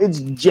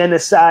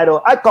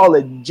genocidal. I call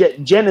it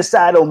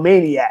genocidal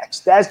maniacs.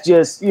 That's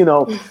just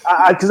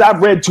because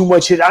I've read too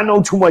much. I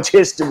know too much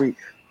history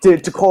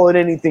to call it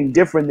anything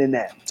different than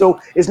that. So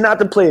it's not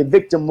to play a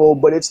victim role,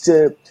 but it's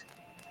to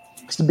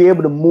be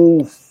able to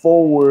move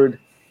forward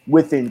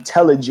with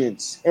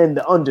intelligence and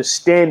the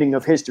understanding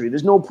of history.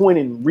 There's no point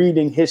in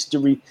reading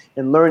history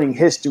and learning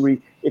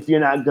history if you're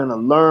not going to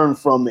learn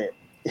from it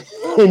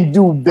and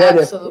do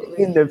better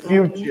Absolutely. in the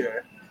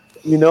future.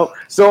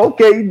 So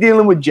okay, you're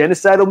dealing with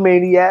genocidal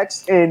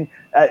maniacs, and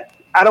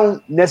I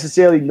don't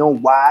necessarily know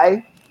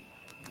why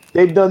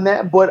they've done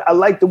that, but I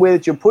like the way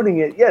that you're putting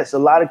it. Yes, a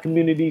lot of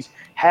communities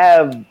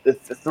have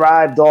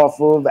thrived off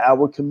of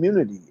our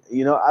community.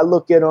 I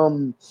look at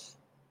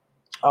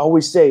I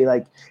always say,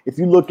 like, if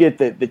you look at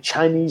the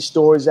Chinese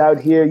stores out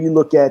here, you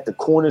look at the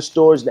corner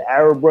stores, the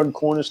Arab run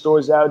corner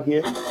stores out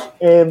here,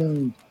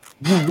 and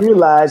you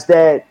realize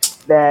that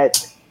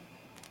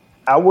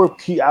our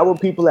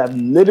people have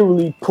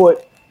literally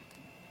put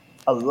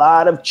a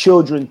lot of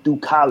children through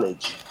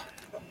college.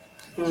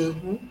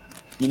 Mm-hmm.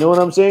 You know what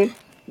I'm saying?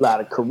 A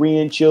lot of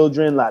Korean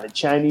children, a lot of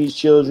Chinese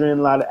children,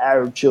 a lot of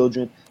Arab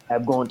children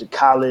have gone to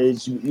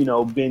college,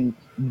 been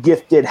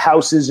gifted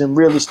houses and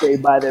real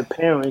estate by their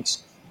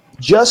parents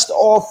just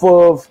off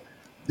of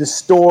the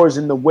stores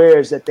and the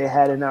wares that they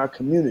had in our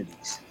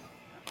communities.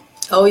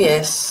 Oh,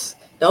 yes.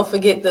 Don't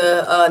forget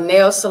the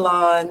nail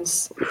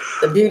salons,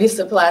 the beauty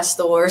supply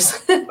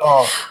stores.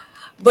 Oh.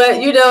 But,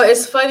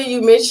 it's funny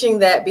you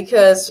mentioned that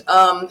because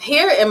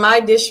here in my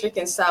district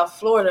in South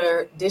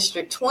Florida,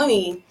 District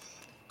 20,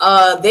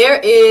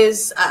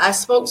 I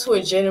spoke to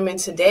a gentleman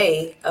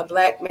today, a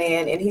black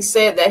man, and he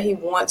said that he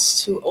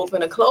wants to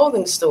open a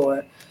clothing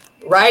store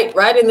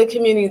right in the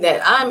community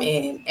that I'm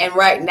in. And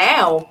right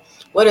now,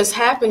 what is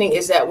happening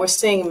is that we're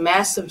seeing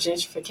massive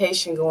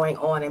gentrification going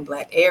on in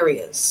black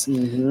areas.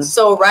 Mm-hmm.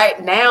 So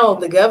right now,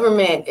 the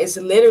government is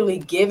literally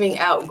giving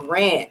out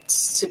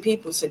grants to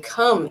people to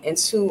come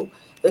into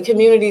the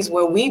communities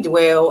where we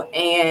dwell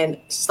and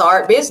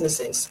start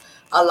businesses.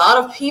 A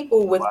lot of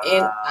people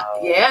within,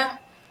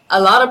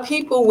 a lot of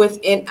people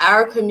within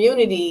our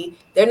community,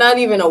 they're not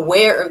even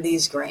aware of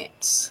these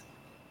grants.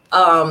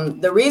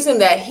 The reason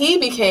that he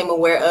became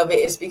aware of it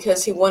is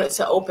because he wanted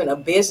to open a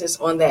business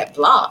on that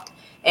block.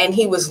 And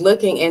he was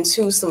looking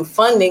into some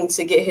funding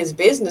to get his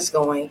business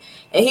going.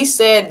 And he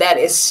said that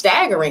it's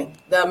staggering,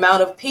 the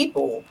amount of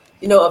people,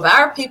 of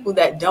our people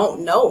that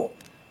don't know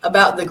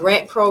about the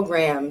grant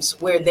programs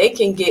where they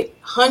can get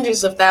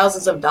hundreds of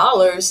thousands of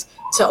dollars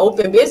to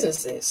open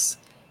businesses.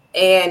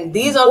 And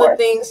these are the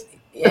things.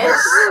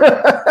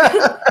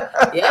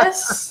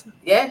 Yes.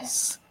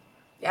 Yes,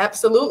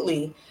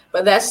 absolutely.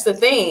 But that's the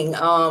thing.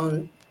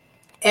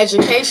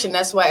 Education,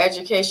 that's why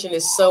education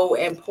is so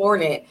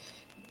important.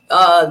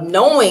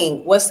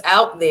 Knowing what's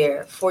out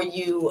there for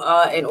you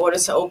in order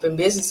to open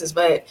businesses.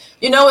 But,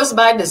 it's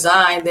by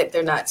design that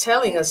they're not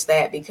telling us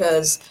that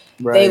because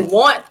they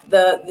want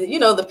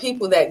the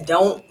people that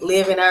don't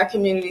live in our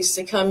communities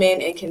to come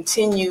in and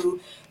continue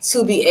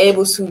to be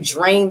able to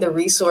drain the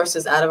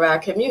resources out of our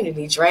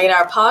community, drain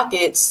our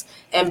pockets,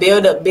 and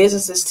build up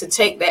businesses to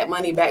take that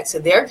money back to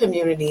their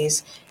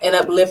communities and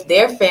uplift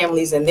their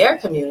families and their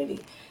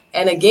community.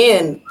 And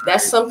again,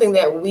 that's something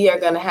that we are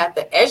going to have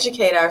to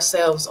educate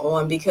ourselves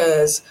on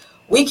because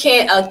we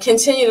can't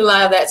continue to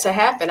allow that to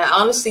happen. I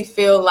honestly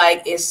feel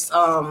like it's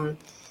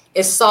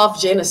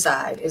soft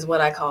genocide is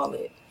what I call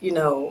it.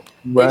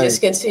 They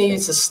just continue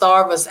to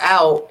starve us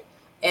out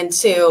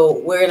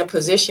until we're in a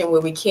position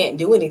where we can't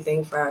do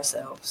anything for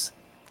ourselves.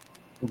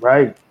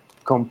 Right.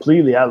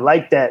 Completely. I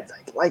like that.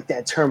 I like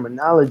that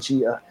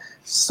terminology,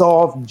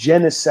 soft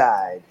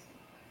genocide.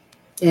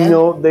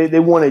 Yeah. They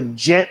want to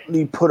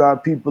gently put our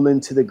people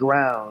into the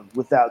ground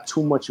without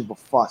too much of a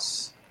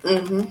fuss.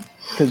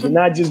 Because you're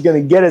not just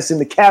going to get us in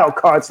the cattle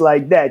carts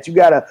like that. You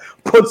got to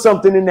put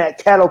something in that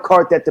cattle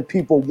cart that the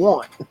people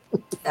want.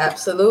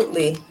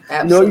 Absolutely.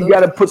 You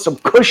got to put some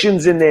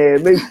cushions in there.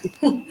 Maybe.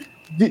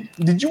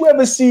 Did you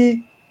ever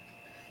see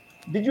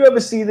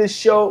this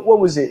show? What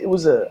was it? It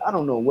was I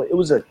don't know what it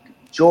was, a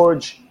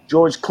George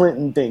George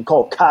Clinton thing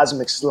called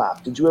Cosmic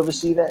Slop. Did you ever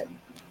see that?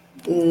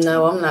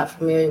 No, I'm not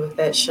familiar with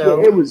that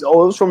show. Yeah, it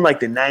was from like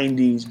the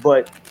 90s,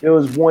 but there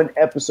was one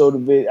episode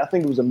of it. I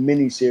think it was a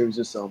mini series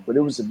or something, but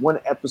it was one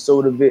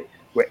episode of it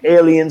where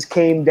aliens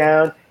came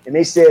down and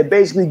they said,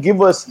 basically,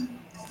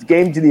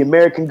 came to the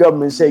American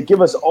government and said,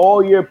 give us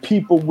all your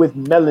people with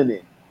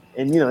melanin.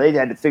 And, they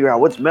had to figure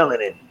out what's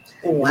melanin.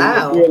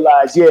 Wow. And they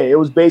realized, it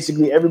was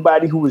basically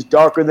everybody who was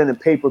darker than a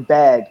paper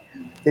bag.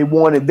 They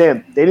wanted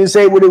them. They didn't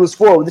say what it was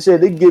for. They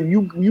said,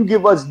 you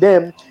give us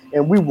them,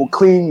 and we will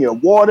clean your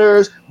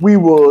waters. We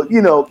will,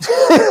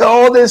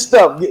 all this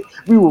stuff.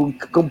 We will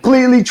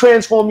completely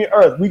transform your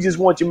earth. We just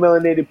want your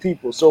melanated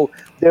people. So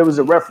there was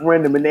a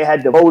referendum, and they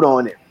had to vote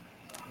on it.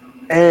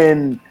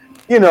 And,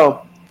 you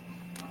know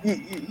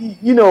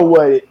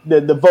what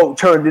the vote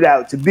turned it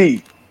out to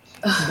be.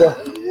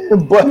 But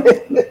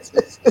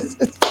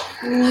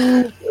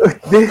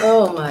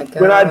oh my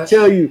God! When I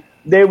tell you,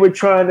 they were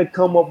trying to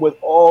come up with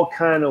all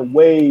kind of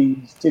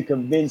ways to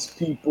convince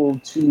people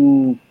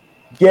to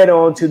get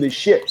onto the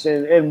ships.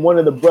 And one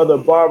of the brother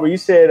Barber, he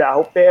said, I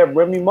hope they have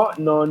Remy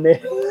Martin on there.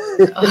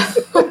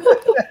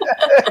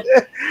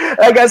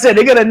 Like I said,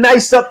 they're gonna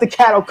nice up the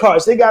cattle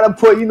cars. They gotta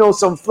put,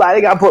 some fly.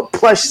 They gotta put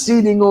plush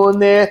seating on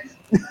there.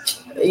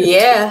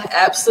 Yeah,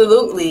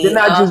 absolutely. They're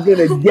not just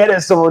gonna get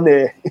us on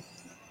there.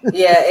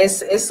 Yeah,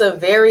 it's a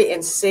very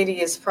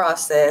insidious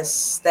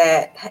process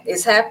that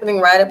is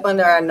happening right up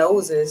under our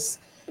noses.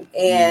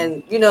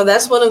 And,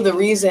 that's one of the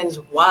reasons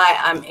why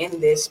I'm in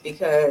this,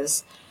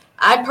 because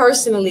I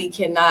personally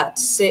cannot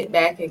sit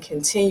back and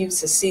continue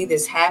to see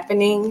this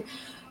happening.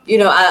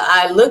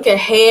 I look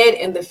ahead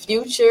in the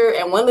future,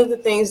 and one of the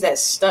things that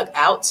stuck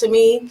out to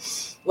me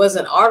was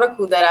an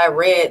article that I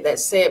read that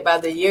said by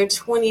the year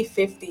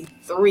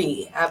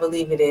 2053, I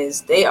believe it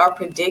is, they are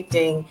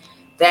predicting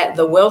that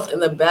the wealth in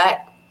the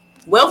Black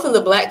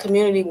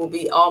community will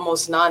be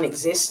almost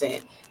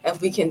non-existent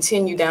if we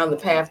continue down the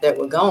path that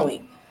we're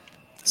going.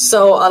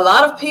 So a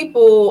lot of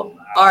people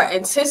are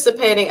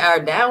anticipating our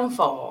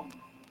downfall,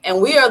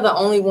 and we are the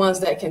only ones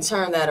that can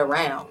turn that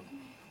around.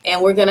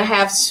 And we're going to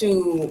have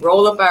to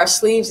roll up our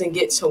sleeves and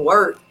get to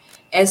work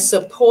and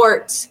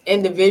support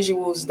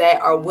individuals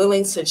that are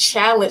willing to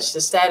challenge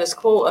the status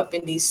quo up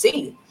in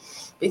DC.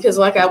 Because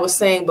like I was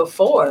saying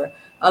before,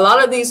 a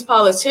lot of these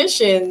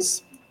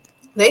politicians,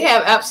 they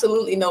have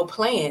absolutely no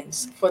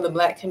plans for the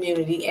Black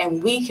community,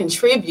 and we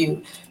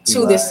contribute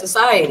to this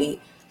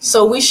society.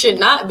 So we should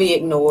not be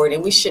ignored,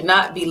 and we should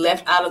not be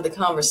left out of the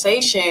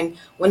conversation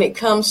when it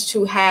comes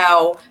to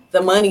how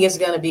the money is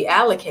going to be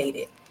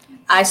allocated.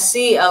 I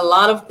see a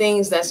lot of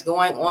things that's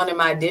going on in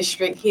my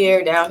district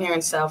down here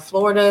in South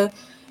Florida,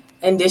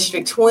 in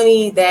District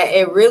 20, that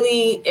it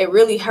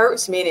really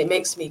hurts me, and it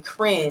makes me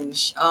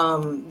cringe,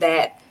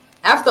 that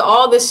after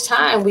all this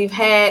time we've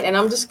had, and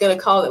I'm just going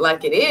to call it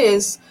like it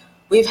is,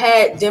 we've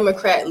had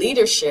Democrat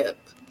leadership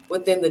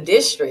within the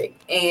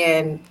district,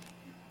 and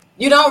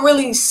you don't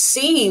really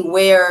see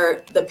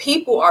where the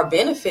people are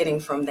benefiting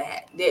from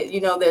that.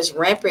 There's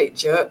rampant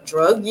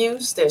drug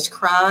use, there's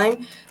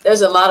crime,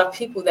 there's a lot of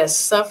people that's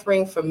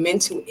suffering from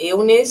mental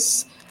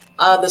illness.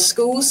 The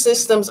school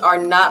systems are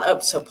not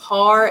up to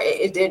par.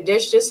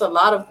 There's just a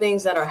lot of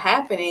things that are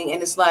happening,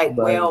 and it's like,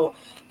 well,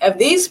 if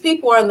these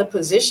people are in the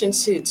position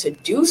to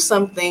do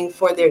something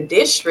for their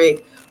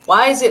district,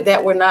 why is it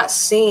that we're not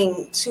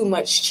seeing too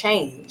much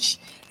change,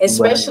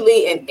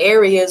 especially in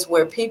areas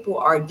where people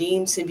are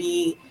deemed to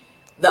be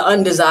the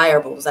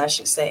undesirables, I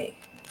should say?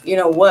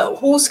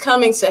 Who's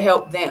coming to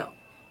help them?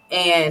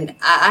 And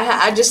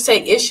I just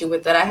take issue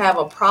with that. I have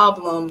a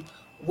problem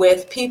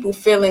with people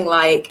feeling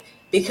like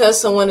because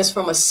someone is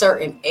from a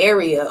certain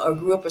area or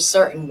grew up a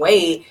certain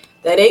way,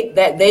 that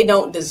they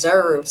don't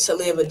deserve to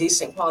live a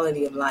decent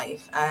quality of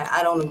life. I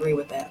don't agree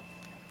with that.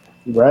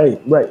 Right.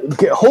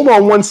 Okay, hold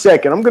on 1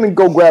 second. I'm going to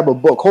go grab a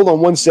book. Hold on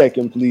 1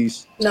 second,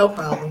 please. No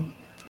problem.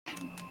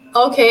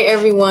 Okay,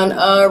 everyone.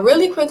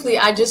 Really quickly,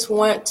 I just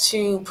want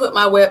to put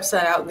my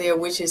website out there,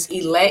 which is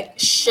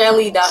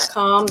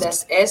electshelley.com.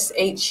 That's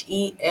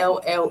SHELLEY.com.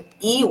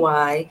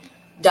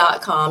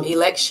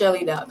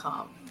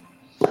 Electshelley.com.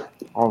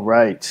 All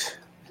right.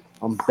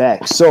 I'm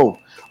back. So,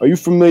 are you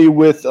familiar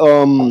with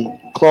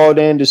Claude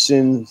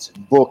Anderson's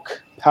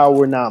book,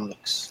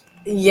 Powernomics?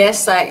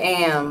 Yes, I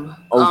am.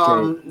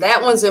 Okay.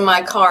 That one's in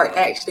my cart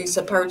actually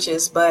to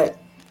purchase, but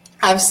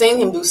I've seen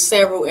him do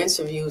several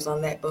interviews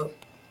on that book.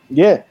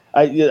 Yeah,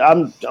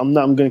 I'm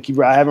gonna keep.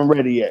 I haven't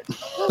read it yet,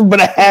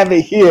 but I have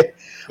it here.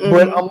 Mm-hmm.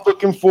 But I'm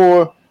looking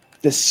for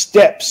the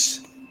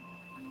steps.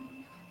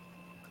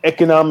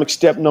 Economic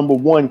step number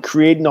 1: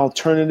 create an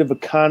alternative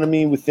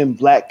economy within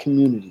Black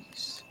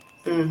communities.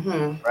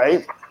 Mm-hmm.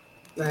 Right.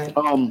 Right.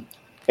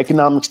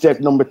 Economic step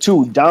number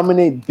 2: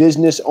 dominate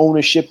business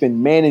ownership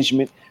and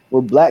management,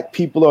 where Black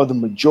people are the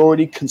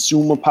majority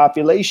consumer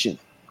population.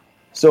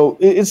 So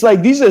it's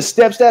like these are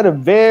steps that are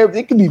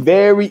it can be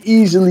very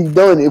easily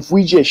done if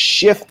we just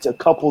shift a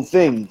couple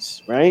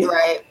things, right?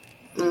 Right.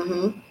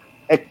 Mm-hmm.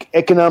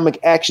 Economic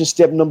action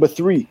step number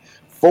 3: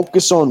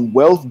 focus on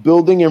wealth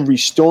building and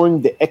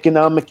restoring the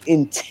economic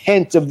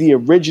intent of the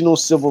original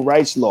civil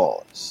rights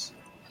laws.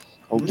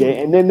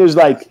 Okay, and then there's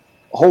like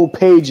whole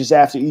pages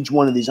after each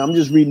one of these. I'm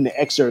just reading the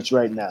excerpts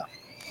right now.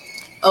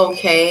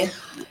 Okay.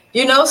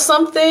 You know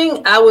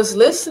something? I was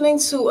listening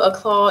to a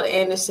Claude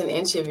Anderson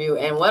interview,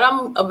 and what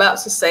I'm about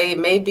to say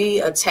may be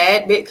a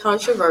tad bit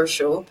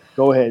controversial.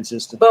 Go ahead,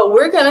 sister. But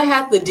we're going to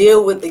have to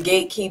deal with the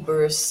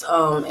gatekeepers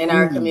in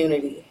our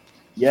community.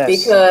 Yes.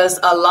 Because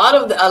a lot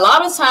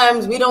of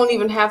times we don't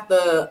even have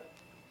to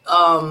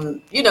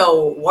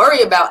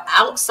worry about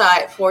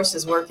outside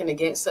forces working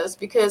against us,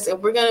 because if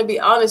we're going to be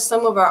honest,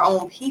 some of our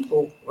own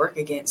people work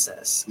against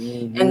us.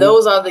 And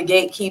those are the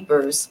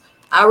gatekeepers.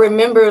 I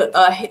remember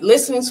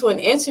listening to an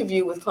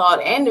interview with Claude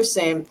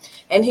Anderson,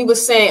 and he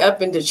was saying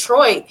up in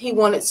Detroit, he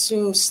wanted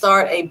to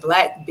start a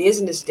Black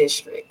business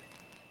district.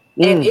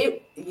 And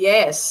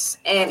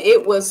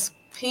it was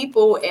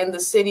people in the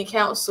city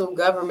council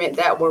government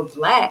that were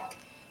Black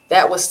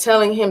that was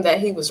telling him that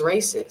he was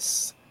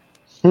racist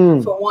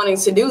for wanting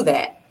to do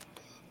that.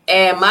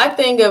 And my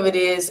thing of it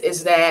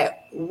is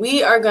that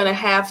we are going to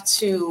have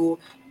to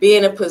be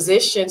in a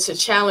position to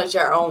challenge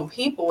our own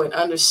people and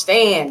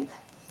understand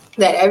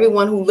that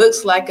everyone who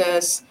looks like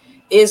us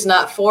is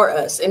not for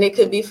us. And it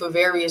could be for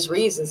various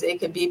reasons.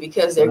 It could be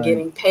because they're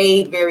getting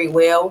paid very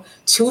well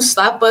to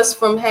stop us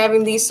from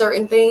having these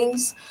certain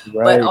things.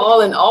 But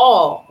all in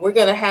all, we're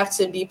going to have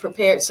to be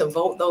prepared to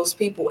vote those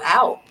people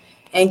out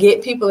and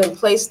get people in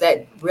place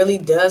that really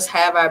does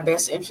have our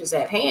best interests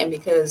at hand,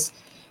 because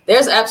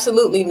there's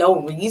absolutely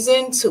no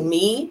reason to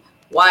me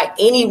why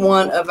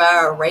anyone of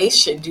our race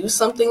should do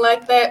something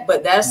like that,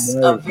 but that's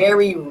a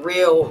very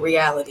real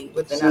reality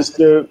within us.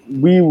 Sister,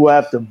 we will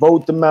have to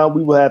vote them out.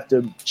 We will have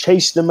to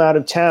chase them out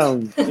of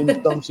town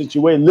in some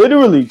situation.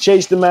 Literally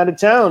chase them out of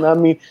town. I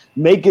mean,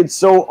 make it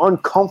so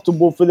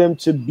uncomfortable for them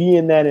to be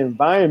in that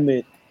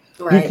environment,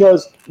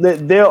 because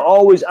they're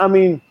always, I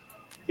mean,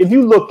 if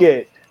you look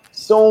at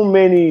so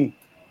many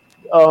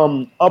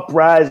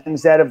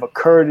uprisings that have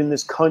occurred in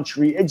this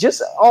country, and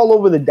just all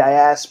over the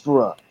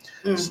diaspora,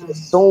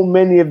 so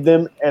many of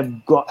them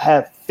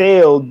have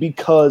failed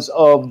because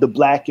of the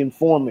Black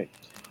informant,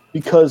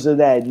 because of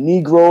that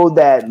Negro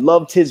that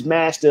loved his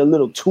master a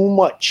little too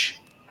much,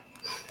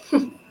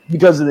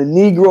 because of the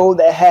Negro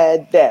that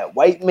had that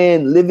white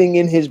man living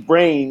in his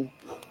brain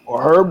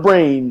or her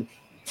brain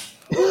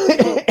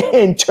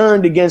and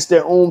turned against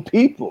their own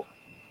people.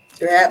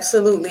 You're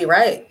absolutely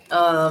right.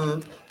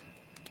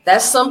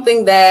 That's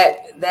something that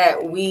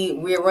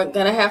we're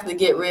going to have to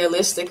get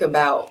realistic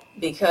about,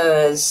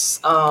 because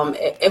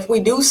if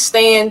we do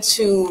stand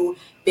to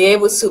be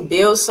able to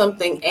build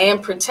something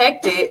and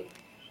protect it,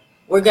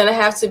 we're going to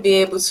have to be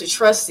able to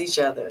trust each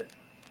other.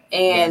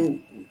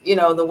 And,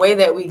 the way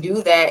that we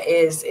do that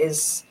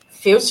is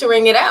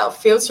filtering it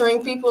out,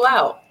 filtering people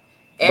out.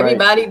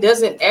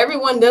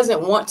 Everyone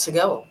doesn't want to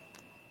go,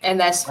 and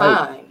that's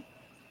fine.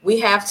 We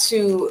have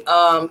to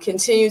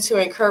continue to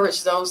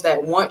encourage those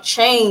that want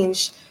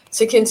change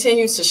to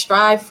continue to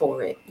strive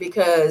for it,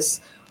 because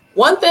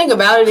one thing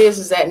about it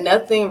is that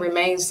nothing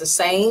remains the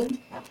same.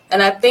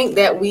 And I think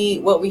that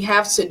what we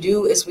have to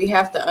do is we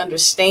have to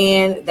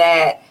understand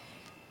that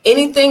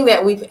anything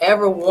that we've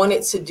ever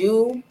wanted to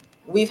do,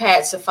 we've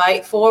had to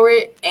fight for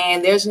it,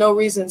 and there's no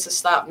reason to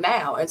stop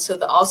now until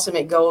the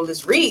ultimate goal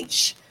is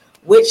reached,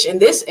 which in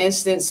this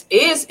instance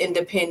is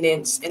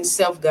independence and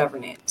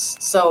self-governance.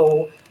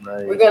 So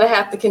we're going to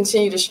have to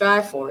continue to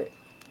strive for it.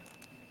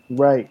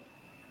 Right.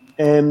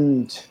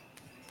 And,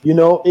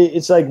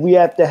 it's like we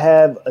have to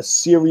have a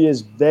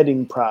serious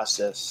vetting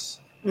process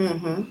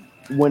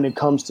when it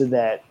comes to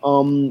that. I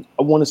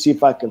want to see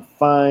if I can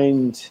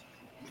find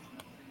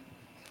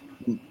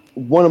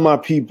one of my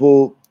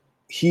people.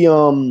 He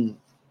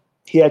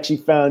actually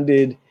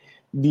founded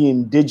the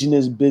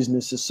Indigenous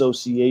Business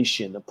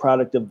Association, a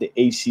product of the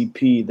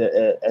ACP,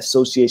 the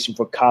Association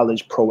for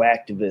College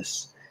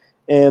Proactivists.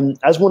 And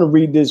I just want to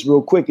read this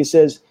real quick. It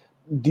says,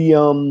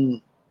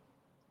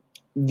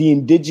 the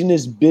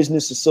Indigenous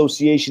Business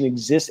Association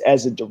exists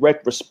as a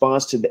direct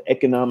response to the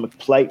economic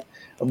plight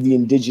of the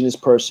indigenous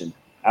person.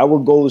 Our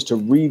goal is to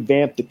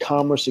revamp the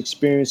commerce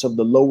experience of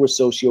the lower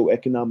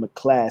socioeconomic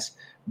class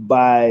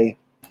by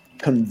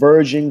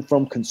converging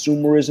from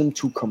consumerism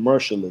to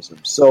commercialism.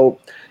 So,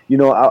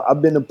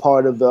 I've been a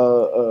part of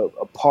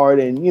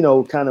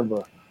kind of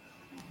a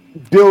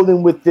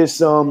building with this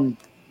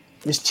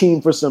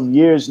team for some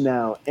years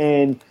now.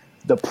 And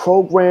the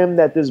program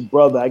that this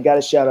brother, I got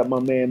to shout out my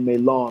man,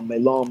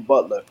 Melon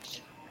Butler,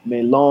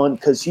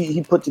 because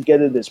he put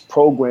together this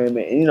program,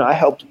 and, I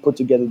helped put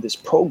together this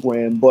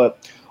program,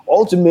 but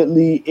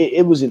ultimately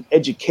it was an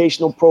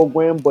educational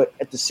program, but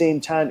at the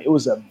same time, it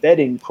was a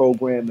vetting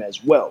program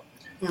as well.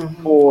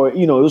 It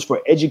was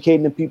for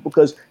educating the people,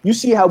 because you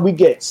see how we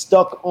get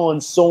stuck on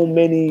so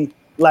many,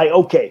 like,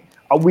 okay,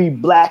 are we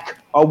Black?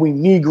 Are we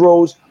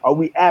Negroes? Are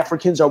we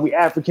Africans? Are we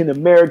African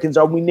Americans?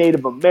 Are we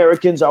Native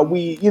Americans? Are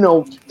we,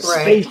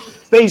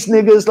 space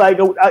niggas? Like,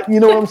 you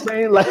know what I'm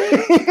saying? Like,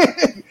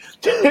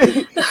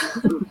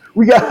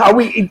 we got how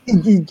we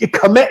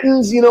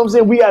Cometans, you know what I'm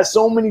saying? We got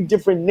so many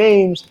different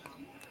names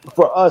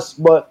for us,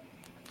 but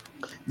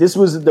this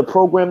was the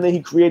program that he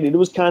created. It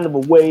was kind of a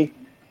way,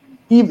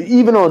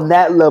 even on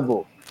that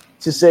level,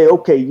 to say,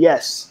 okay,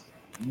 yes,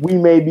 we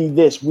may be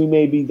this, we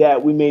may be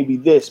that, we may be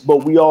this,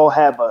 but we all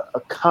have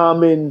a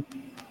common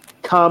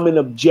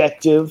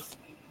objective,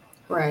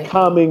 right,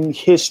 common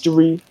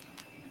history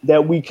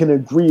that we can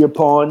agree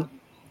upon,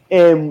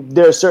 and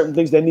there are certain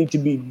things that need to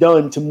be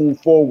done to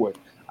move forward.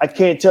 I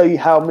can't tell you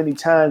how many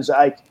times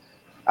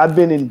I've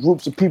been in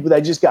groups of people that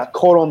just got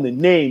caught on the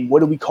name. What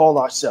do we call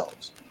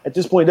ourselves? At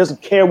this point, it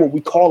doesn't care what we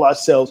call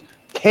ourselves.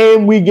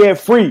 Can we get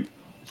free?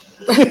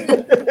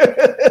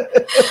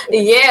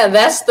 Yeah,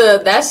 that's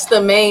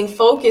the main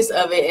focus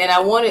of it. And I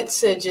wanted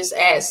to just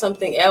add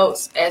something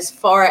else as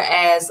far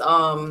as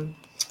the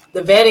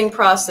vetting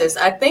process.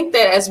 I think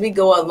that as we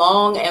go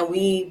along and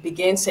we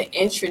begin to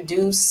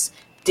introduce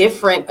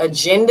different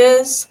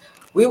agendas,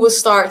 we will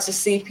start to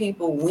see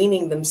people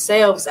weaning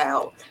themselves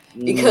out.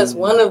 Because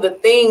one of the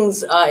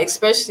things,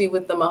 especially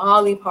with the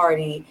Mahali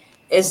Party,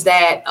 is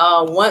that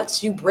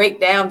once you break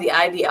down the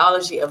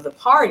ideology of the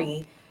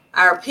party,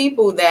 our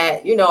people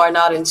that, are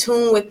not in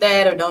tune with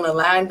that or don't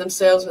align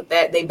themselves with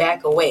that, they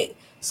back away.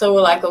 So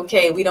we're like,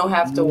 okay, we don't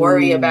have to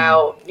worry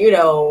about,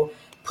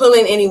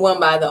 pulling anyone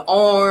by the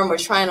arm or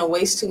trying to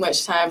waste too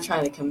much time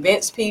trying to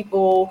convince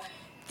people.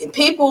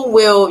 People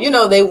will,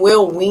 they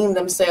will wean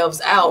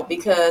themselves out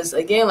because,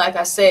 again, like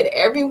I said,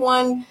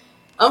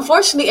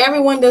 unfortunately,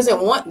 everyone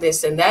doesn't want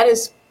this. And that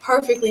is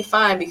perfectly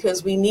fine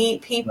because we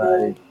need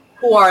people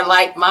who are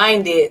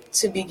like-minded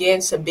to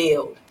begin to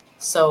build.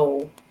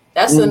 So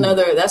that's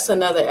another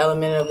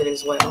element of it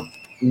as well.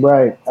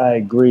 Right. I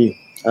agree.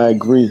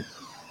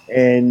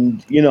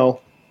 And,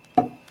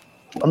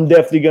 I'm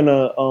definitely going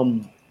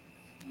to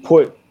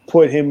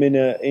put him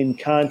in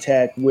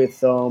contact with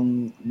the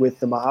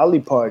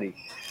Mahali Party,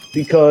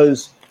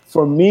 because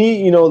for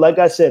me, like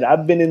I said,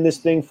 I've been in this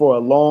thing for a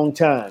long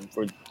time,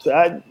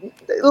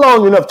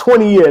 long enough,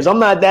 20 years. I'm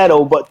not that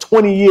old, but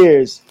 20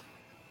 years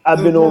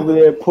I've been over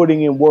there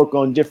putting in work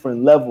on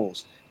different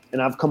levels.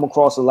 And I've come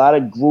across a lot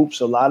of groups,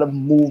 a lot of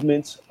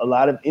movements, a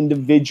lot of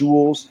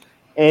individuals.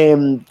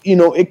 And,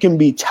 it can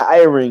be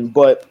tiring.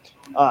 But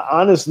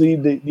honestly,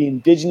 the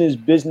Indigenous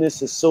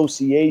Business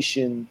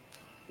Association,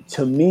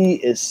 to me,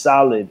 is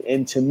solid.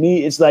 And to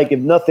me, it's like, if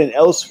nothing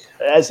else,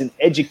 as an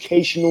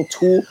educational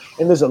tool,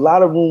 and there's a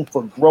lot of room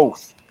for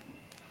growth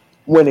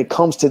when it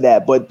comes to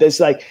that. But there's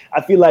like, I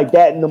feel like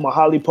that in the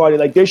Mahali Party,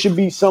 like there should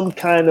be some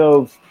kind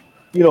of,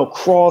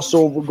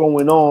 crossover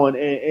going on.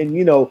 And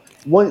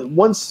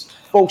once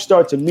folks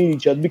start to meet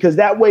each other, because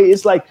that way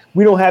it's like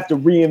we don't have to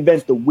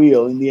reinvent the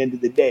wheel in the end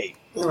of the day.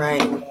 Right.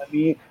 You know what I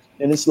mean?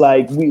 And it's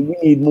like we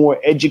need more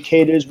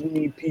educators. We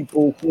need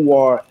people who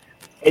are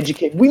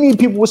educated. We need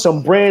people with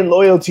some brand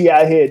loyalty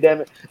out here,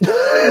 damn it.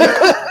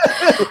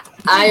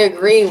 I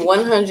agree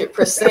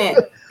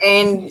 100%.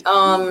 And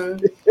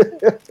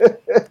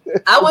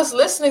I was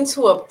listening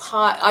to a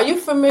pod. Are you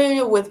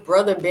familiar with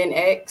Brother Ben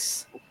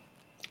X?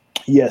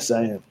 Yes,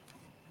 I am.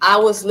 I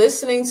was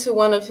listening to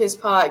one of his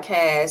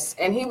podcasts,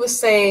 and he was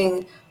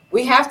saying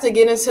we have to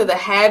get into the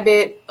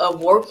habit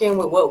of working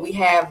with what we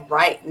have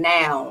right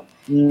now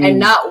and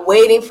not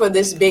waiting for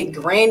this big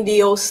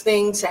grandiose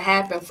thing to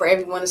happen for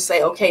everyone to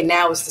say, okay,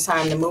 now is the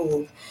time to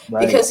move.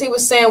 Right. Because he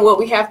was saying what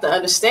we have to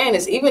understand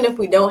is even if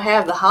we don't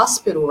have the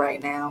hospital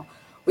right now,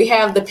 we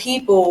have the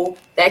people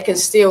that can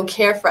still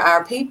care for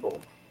our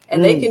people,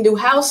 and they can do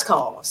house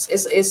calls.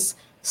 It's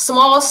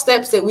small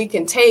steps that we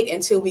can take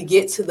until we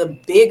get to the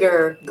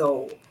bigger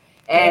goal.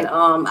 And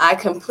I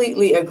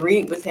completely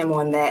agreed with him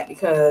on that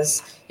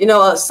because,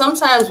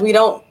 sometimes we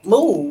don't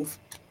move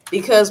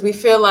because we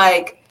feel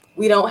like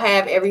we don't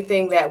have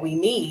everything that we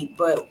need.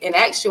 But in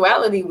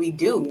actuality, we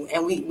do.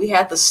 And we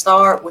have to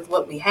start with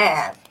what we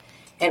have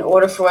in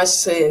order for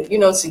us to,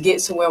 to get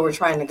to where we're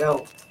trying to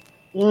go.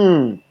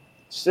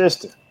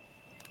 Sister.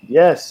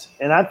 Yes.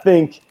 And I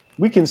think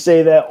we can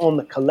say that on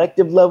the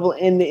collective level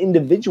and the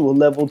individual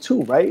level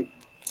too, right?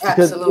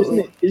 Because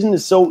absolutely. Isn't it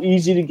so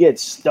easy to get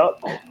stuck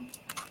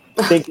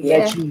thinking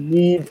that you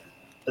need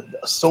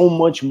so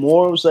much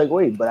more? It's like,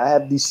 wait, but I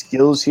have these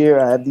skills here.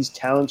 I have these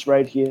talents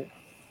right here.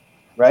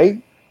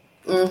 Right?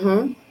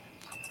 Mm-hmm.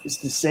 It's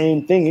the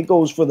same thing. It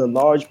goes for the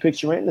large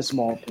picture and the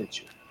small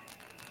picture.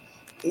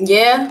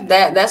 Yeah,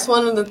 that's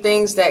one of the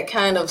things that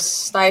kind of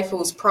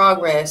stifles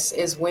progress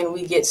is when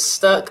we get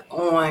stuck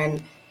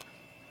on,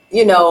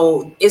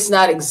 it's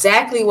not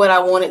exactly what I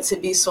want it to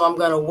be, so I'm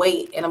going to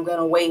wait and I'm going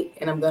to wait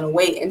and I'm going to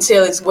wait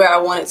until it's where I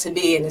want it to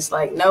be. And it's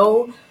like,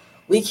 no,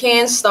 we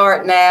can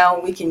start now.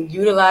 We can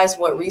utilize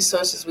what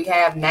resources we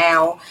have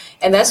now.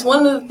 And that's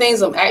one of the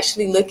things I'm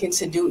actually looking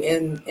to do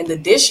in the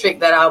district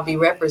that I'll be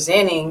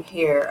representing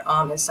here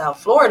in South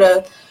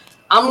Florida.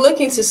 I'm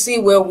looking to see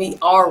where we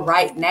are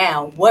right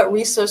now. What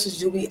resources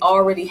do we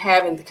already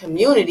have in the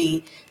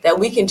community that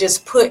we can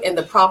just put in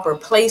the proper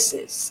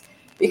places?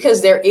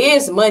 Because there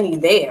is money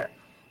there.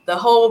 My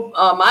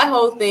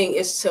whole thing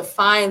is to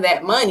find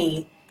that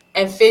money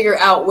and figure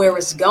out where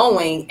it's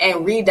going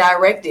and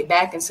redirect it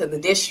back into the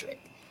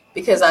district.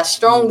 Because I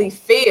strongly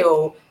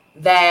feel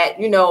that,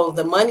 you know,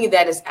 the money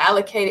that is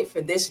allocated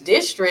for this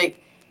district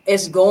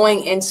is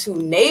going into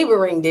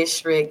neighboring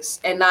districts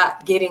and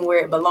not getting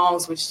where it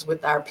belongs, which is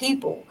with our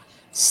people.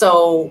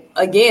 So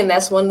again,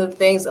 that's one of the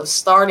things of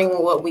starting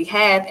with what we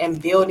have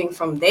and building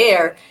from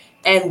there,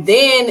 and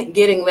then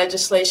getting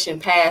legislation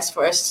passed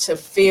for us to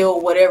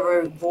fill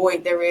whatever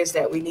void there is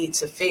that we need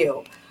to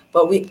fill.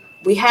 But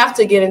we have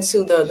to get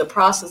into the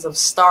process of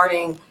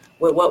starting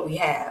with what we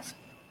have.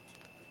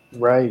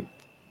 Right.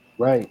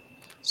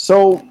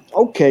 So,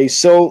 okay,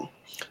 so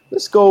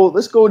let's go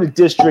to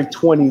District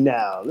 20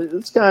 now.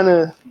 Let's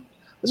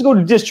go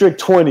to District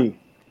 20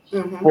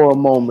 for a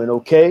moment,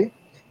 okay?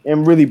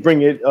 And really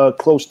bring it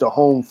close to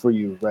home for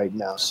you right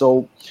now.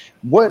 So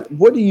what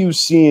are you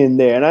seeing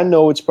there? And I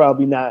know it's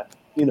probably not,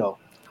 you know,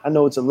 I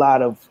know it's a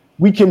lot of,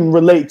 we can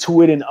relate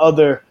to it in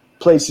other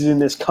places in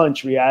this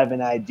country. I have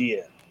an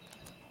idea.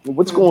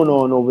 What's going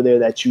on over there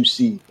that you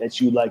see that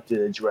you'd like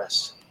to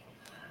address?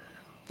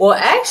 Well,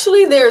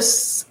 actually,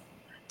 there's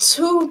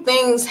two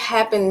things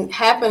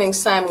happening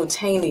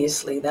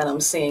simultaneously that I'm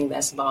seeing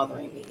that's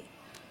bothering me.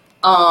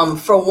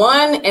 For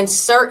one, in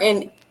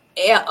certain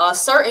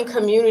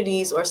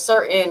communities or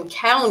certain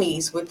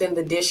counties within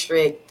the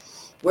district,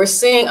 we're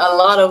seeing a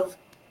lot of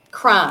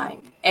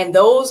crime. And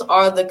those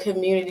are the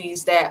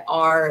communities that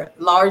are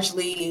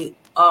largely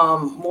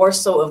more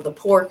so of the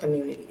poor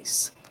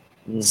communities.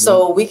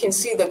 So we can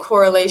see the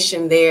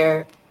correlation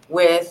there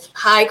with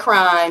high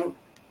crime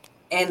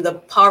and the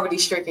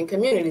poverty-stricken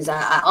communities.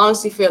 I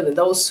honestly feel that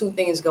those two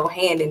things go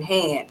hand in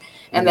hand,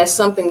 and that's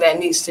something that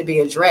needs to be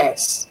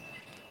addressed.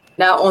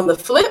 Now, on the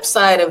flip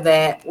side of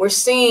that, we're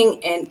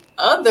seeing in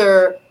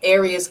other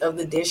areas of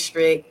the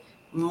district,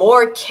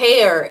 more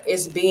care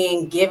is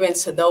being given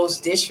to those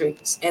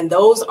districts, and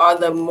those are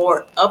the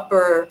more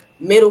upper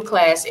middle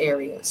class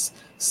areas.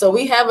 So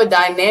we have a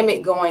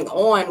dynamic going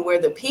on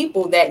where the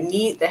people that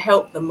need the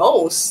help the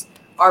most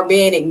are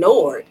being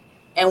ignored.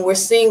 And we're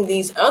seeing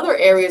these other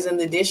areas in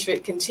the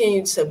district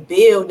continue to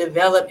build,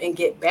 develop, and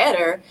get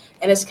better.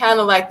 And it's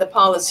kind of like the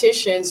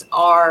politicians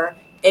are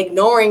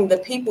ignoring the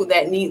people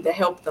that need the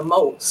help the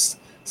most.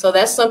 So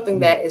that's something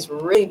that is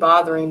really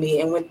bothering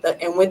me. And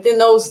within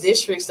those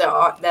districts that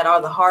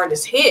are the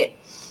hardest hit,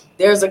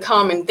 there's a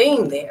common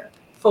theme there.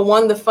 For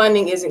one, the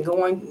funding isn't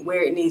going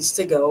where it needs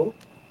to go.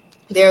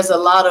 There's a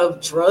lot of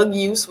drug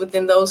use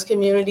within those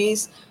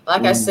communities.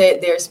 Like I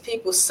said, there's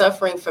people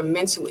suffering from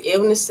mental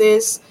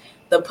illnesses.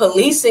 The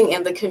policing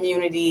in the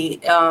community,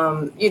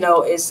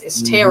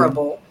 is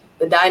terrible.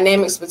 The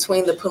dynamics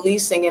between the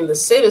policing and the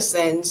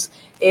citizens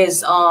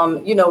is,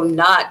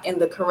 not in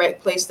the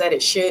correct place that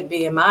it should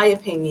be, in my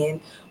opinion.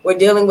 We're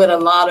dealing with a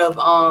lot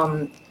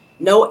of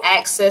no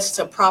access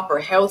to proper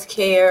health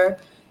care,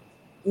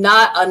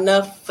 not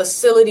enough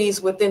facilities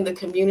within the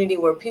community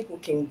where people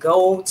can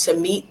go to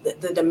meet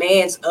the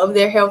demands of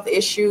their health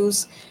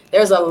issues.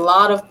 There's a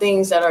lot of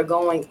things that are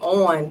going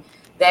on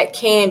that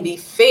can be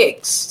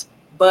fixed,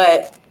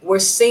 but we're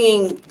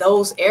seeing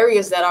those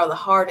areas that are the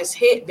hardest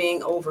hit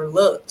being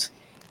overlooked.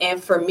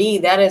 And for me,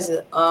 that is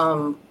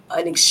an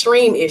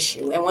extreme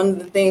issue. And one of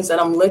the things that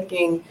I'm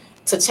looking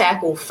to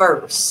tackle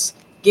first,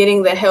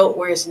 getting the help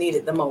where it's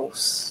needed the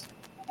most.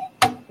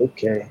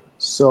 Okay.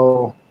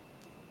 So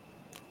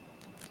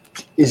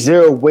is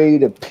there a way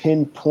to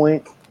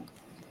pinpoint?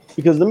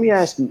 Because let me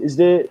ask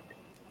you,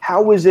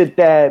 how is it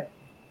that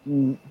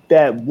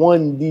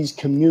these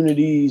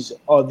communities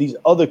or these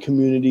other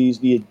communities,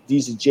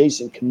 these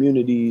adjacent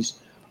communities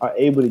are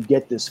able to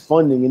get this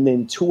funding? And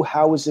then two,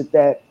 how is it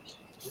that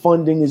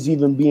funding is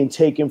even being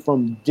taken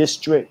from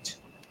District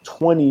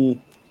 20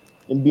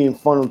 and being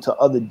funneled to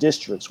other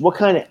districts? What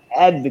kind of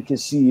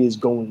advocacy is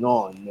going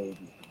on, maybe?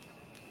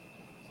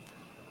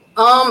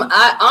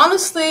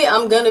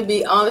 I'm going to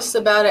be honest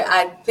about it.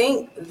 I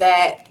think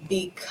that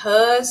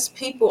because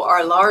people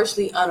are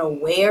largely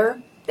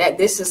unaware that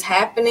this is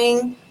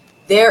happening,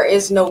 there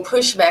is no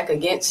pushback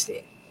against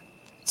it.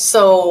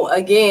 So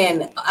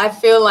again, I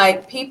feel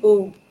like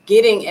people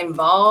getting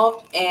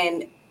involved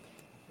and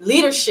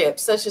leadership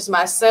such as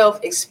myself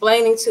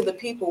explaining to the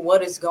people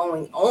what is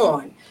going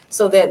on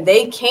so that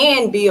they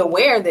can be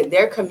aware that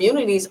their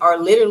communities are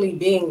literally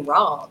being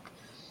robbed.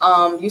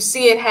 You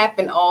see it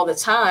happen all the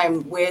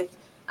time with,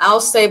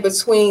 I'll say,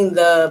 between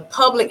the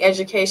public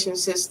education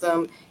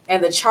system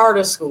and the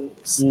charter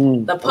schools.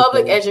 The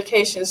public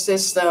education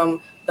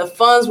system, the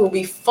funds will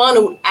be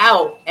funneled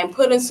out and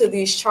put into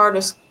these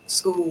charter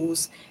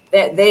schools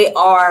that they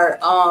are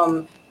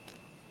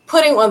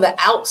putting on the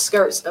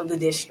outskirts of the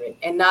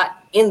district and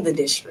not in the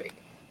district.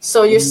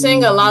 So you're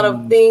seeing a lot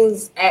of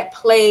things at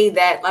play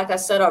that, like I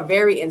said, are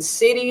very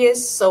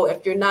insidious. So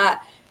if you're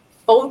not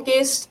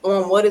focused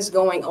on what is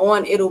going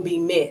on, it'll be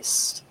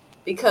missed,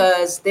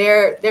 because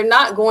they're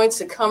not going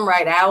to come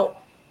right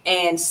out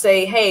and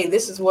say, hey,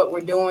 this is what we're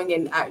doing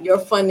and your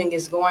funding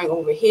is going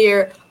over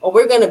here, or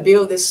we're going to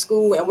build this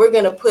school and we're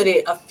going to put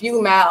it a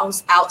few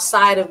miles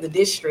outside of the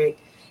district.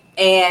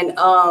 And,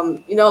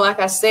 like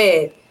I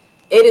said,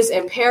 it is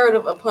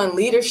imperative upon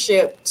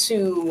leadership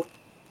to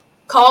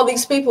call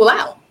these people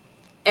out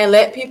and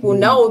let people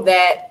know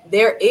that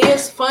there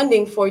is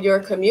funding for your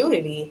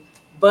community,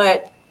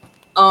 but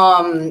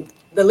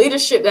the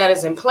leadership that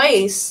is in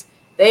place,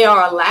 they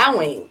are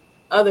allowing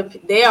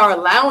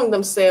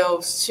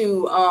themselves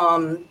to,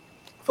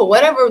 for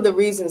whatever the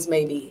reasons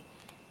may be.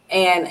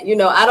 And,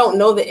 I don't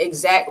know the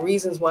exact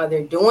reasons why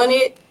they're doing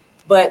it,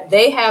 but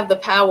they have the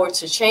power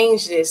to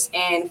change this.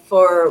 And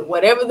for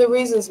whatever the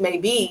reasons may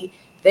be,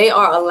 they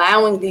are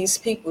allowing these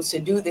people to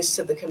do this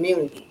to the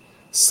community.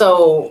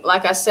 So,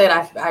 like I said,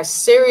 I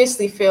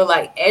seriously feel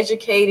like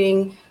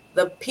educating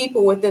the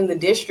people within the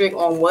district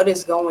on what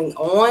is going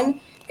on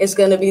is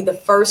going to be the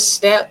first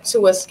step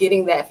to us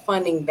getting that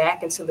funding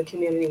back into the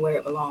community where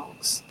it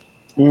belongs.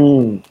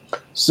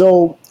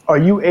 So are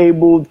you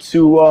able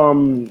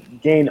to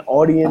gain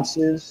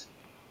audiences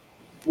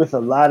with a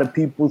lot of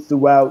people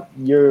throughout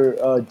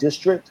your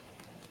district?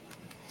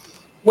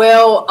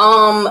 Well,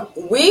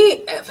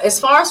 as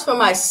far as for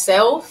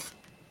myself,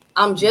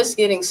 I'm just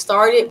getting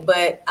started,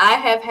 but I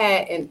have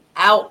had an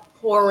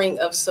outpouring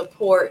of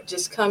support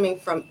just coming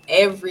from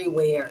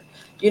everywhere.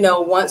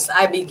 Once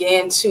I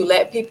began to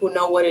let people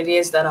know what it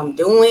is that I'm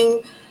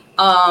doing,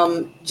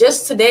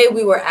 just today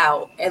we were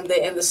out and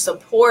the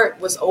support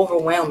was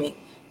overwhelming.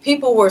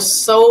 People were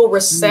so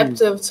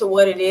receptive to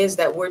what it is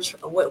that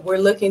we're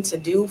looking to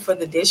do for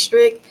the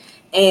district.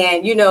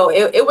 And,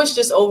 it was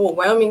just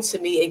overwhelming to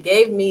me. It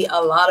gave me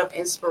a lot of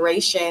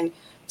inspiration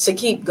to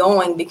keep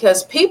going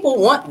because people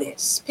want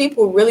this.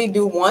 People really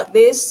do want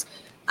this.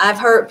 I've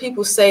heard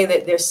people say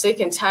that they're sick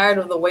and tired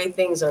of the way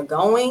things are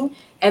going,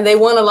 and they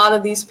want a lot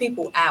of these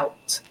people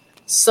out.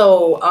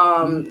 So,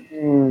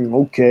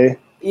 okay.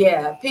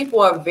 Yeah, people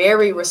are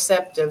very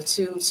receptive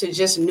to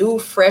just new,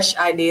 fresh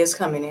ideas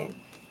coming in.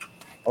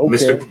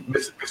 Okay.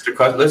 Mr.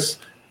 Cutlass,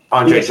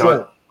 Andre Yes,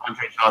 sir.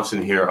 Andre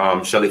Johnson here,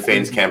 Shelly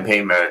Fain's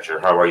campaign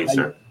manager. How are you,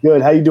 sir?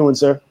 Good. How you doing,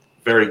 sir?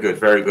 Very good,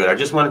 very good. I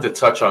just wanted to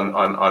touch on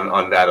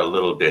that a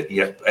little bit.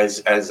 Yeah,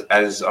 as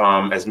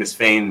Ms.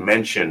 Fain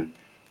mentioned,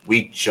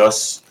 we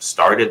just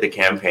started the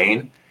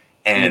campaign,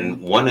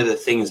 and one of the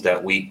things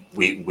that we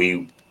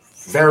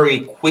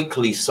very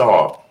quickly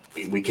saw,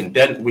 we could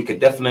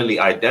definitely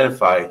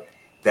identify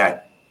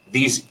that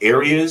these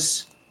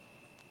areas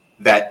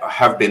that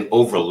have been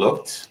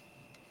overlooked,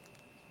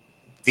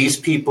 these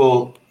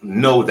people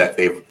know that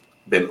they've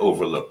been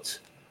overlooked.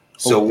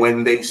 So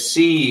when they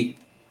see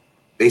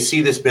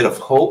this bit of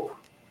hope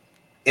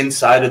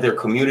inside of their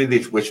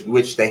community,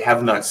 which they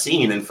have not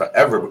seen in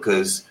forever,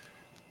 because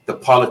the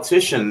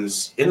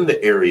politicians in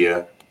the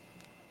area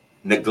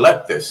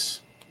neglect this,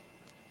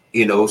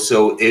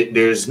 so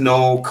there's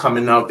no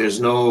coming out,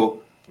 there's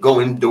no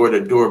going door to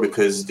door,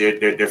 because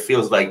there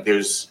feels like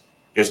there's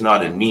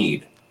not a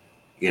need,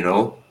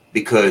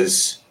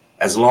 because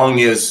as long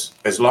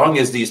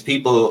as these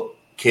people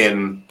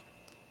can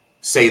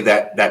say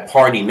that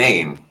party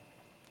name,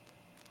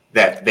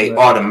 that they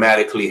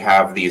automatically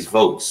have these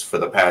votes for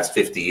the past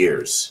 50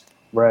 years.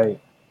 Right.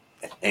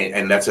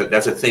 And that's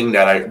a thing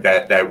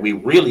that we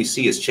really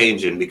see is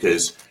changing,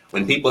 because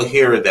when people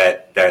hear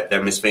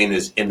that Ms. Fain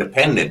is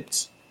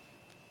independent,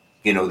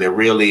 they're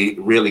really,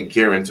 really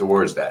gearing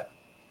towards that.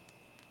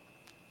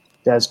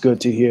 That's good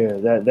to hear.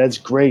 That's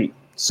great.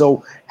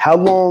 So how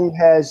long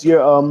has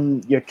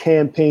your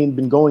campaign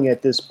been going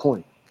at this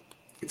point?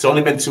 It's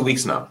only been 2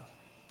 weeks now.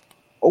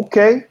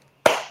 Okay.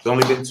 It's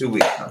only been 2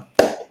 weeks now.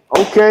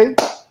 Okay.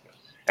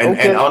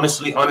 And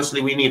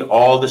honestly, we need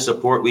all the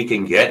support we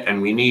can get,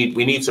 and we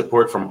need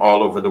support from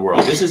all over the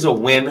world. This is a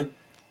win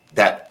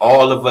that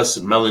all of us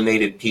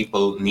melanated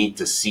people need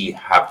to see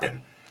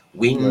happen.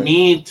 We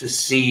need to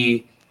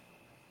see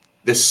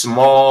the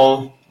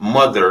small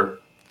mother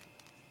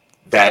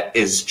that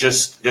is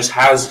just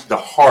has the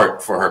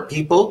heart for her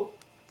people.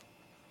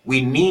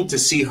 We need to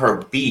see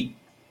her beat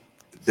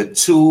the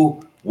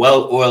two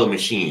well-oiled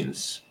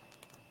machines.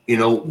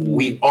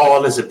 We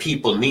all as a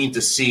people need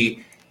to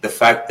see the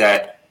fact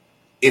that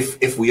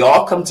if we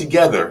all come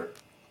together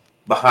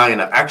behind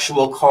an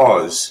actual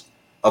cause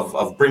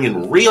of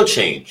bringing real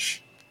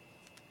change,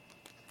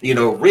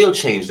 real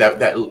change,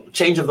 that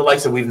change of the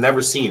likes that we've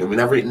never seen, and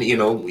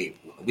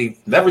we've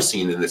never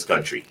seen in this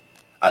country,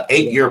 an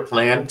 8-year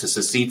plan to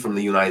secede from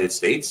the United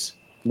States.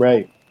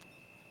 Right.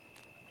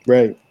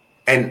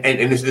 And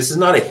this is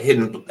not a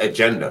hidden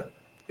agenda.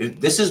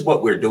 This is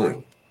what we're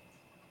doing.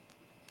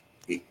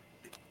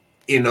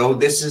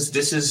 This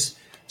is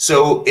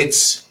so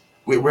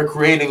we're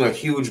creating a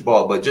huge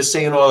ball. But just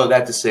saying all of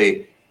that to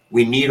say,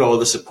 we need all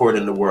the support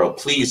in the world.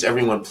 Please,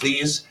 everyone,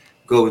 please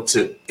go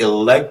to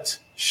Elect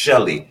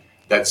Shelly.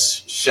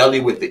 That's Shelly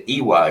with the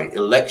EY,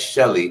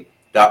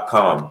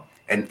 electshelly.com.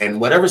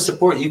 And whatever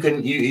support you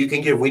can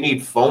give. We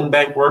need phone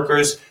bank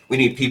workers. We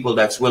need people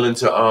that's willing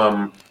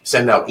to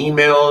send out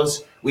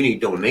emails. We need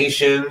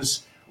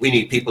donations. We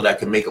need people that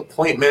can make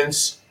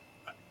appointments.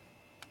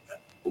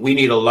 We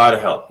need a lot of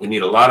help. We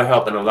need a lot of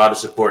help and a lot of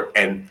support.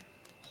 And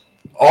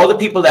all the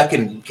people that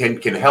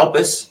can help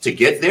us to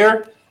get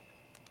there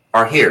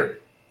are here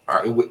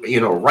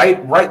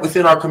right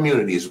within our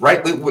communities,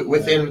 right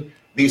within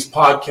these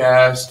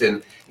podcasts,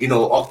 and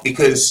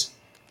because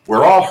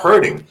we're all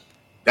hurting.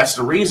 That's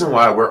the reason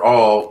why we're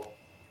all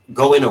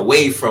going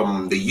away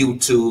from the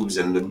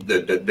YouTubes and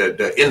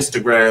the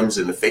Instagrams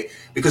and the fake,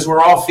 because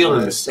we're all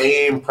feeling the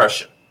same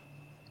pressure.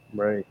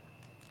 Right.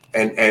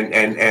 And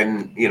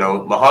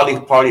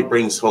Mahali Party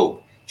brings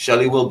hope.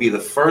 Shelley will be the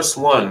first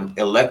one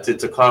elected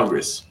to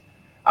Congress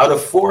out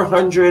of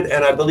 400,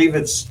 and I believe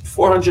it's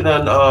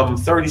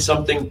 430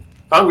 something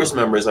Congress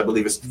members. I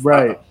believe it's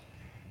right.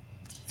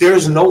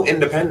 There's no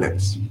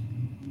independents.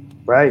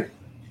 Right.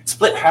 It's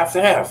split half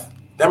to half,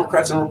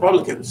 Democrats and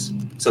Republicans.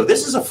 So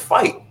this is a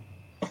fight.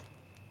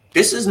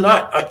 This is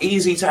not an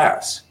easy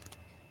task.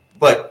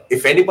 But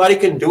if anybody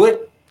can do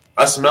it,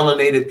 us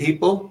melanated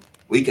people,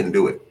 we can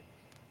do it.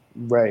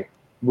 Right.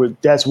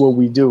 That's what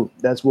we do.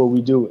 That's what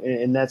we do.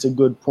 And that's a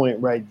good point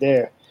right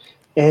there.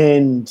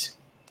 And,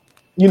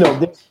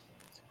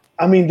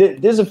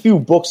 there's a few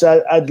books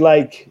I'd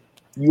like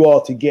you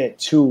all to get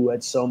to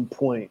at some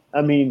point.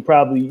 I mean,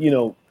 probably,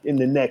 in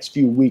the next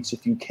few weeks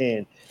if you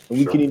can. And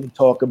we can even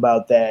talk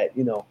about that,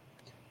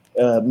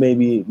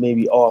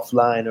 maybe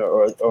offline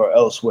or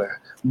elsewhere.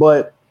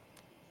 But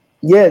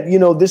yeah,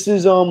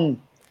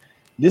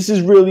 this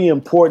is really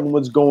important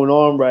what's going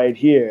on right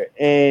here.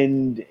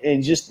 And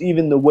just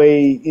even the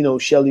way,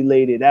 Shelley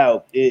laid it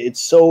out, it's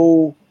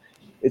so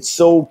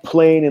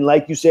plain. And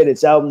like you said,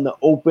 it's out in the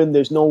open.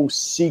 There's no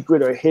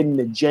secret or hidden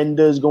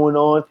agendas going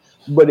on,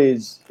 but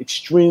it's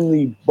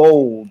extremely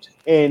bold.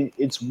 And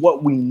it's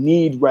what we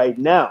need right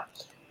now.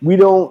 We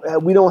don't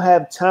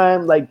have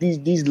time, like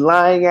these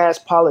lying ass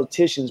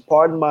politicians,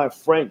 pardon my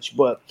French,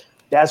 but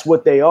that's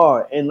what they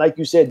are. And like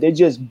you said, they're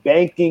just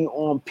banking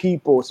on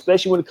people,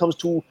 especially when it comes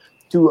to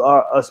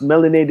us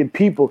melanated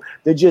people.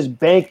 They're just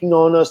banking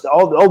on us.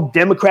 Oh,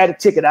 Democratic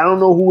ticket. I don't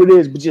know who it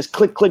is, but just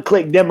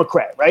click,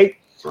 Democrat, right?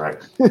 Right.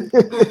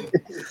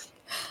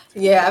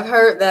 Yeah, I've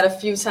heard that a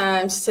few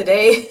times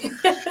today.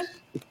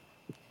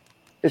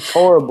 It's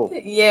horrible.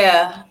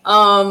 Yeah.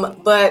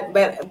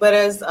 But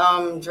as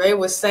Dre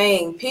was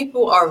saying,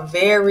 people are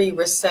very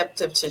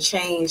receptive to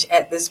change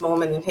at this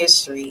moment in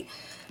history.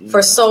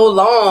 For so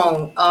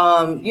long,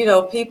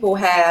 people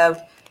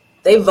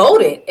they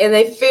voted and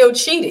they feel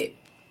cheated.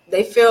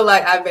 They feel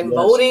like I've been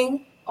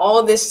voting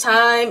all this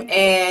time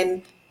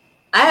and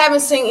I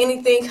haven't seen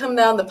anything come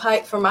down the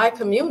pike for my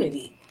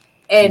community.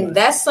 And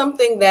that's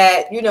something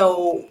that,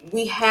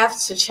 we have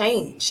to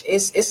change.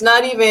 It's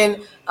not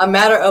even a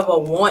matter of a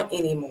want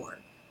anymore.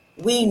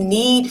 We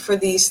need for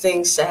these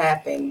things to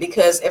happen,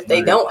 because if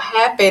they don't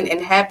happen and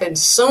happen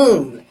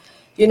soon,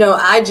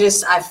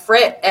 I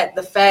fret at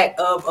the fact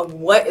of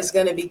what is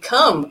going to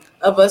become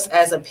of us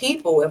as a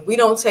people if we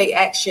don't take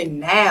action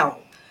now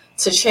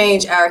to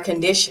change our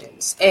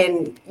conditions.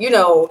 And,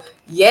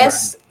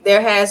 yes,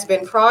 there has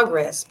been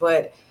progress,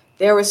 but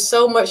there is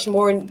so much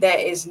more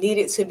that is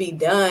needed to be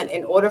done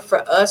in order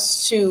for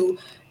us to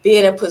be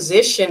in a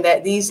position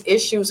that these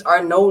issues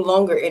are no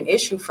longer an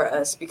issue for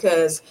us.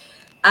 Because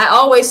I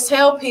always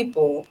tell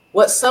people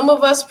what some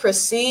of us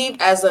perceive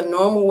as a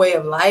normal way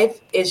of life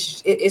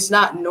is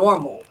not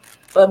normal.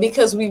 But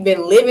because we've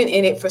been living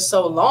in it for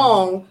so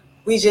long,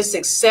 we just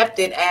accept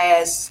it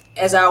as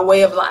our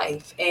way of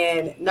life.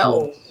 And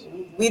no,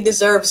 we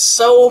deserve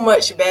so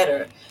much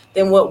better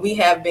than what we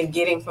have been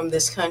getting from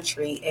this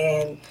country.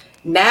 And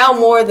now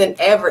more than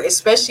ever,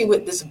 especially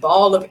with this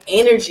ball of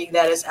energy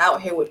that is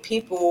out here with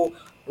people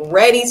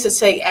ready to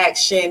take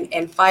action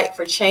and fight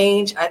for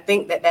change, I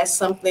think that that's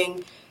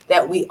something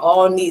that we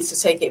all need to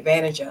take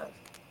advantage of.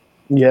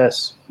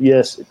 Yes,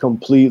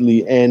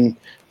 completely. And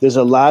there's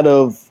a lot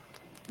of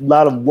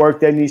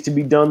work that needs to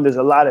be done. There's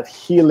a lot of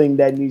healing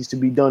that needs to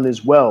be done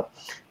as well.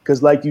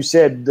 Because like you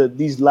said,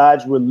 these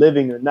lives we're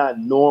living are not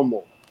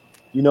normal.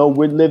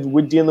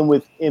 We're dealing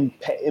with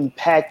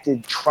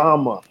impacted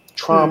trauma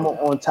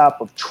on top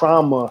of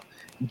trauma,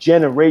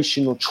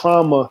 generational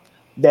trauma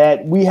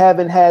that we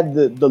haven't had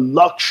the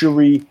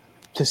luxury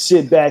to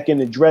sit back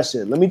and address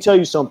it. Let me tell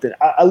you something.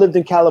 I lived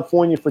in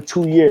California for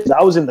 2 years.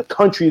 I was in the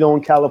country though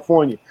in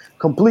California,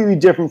 completely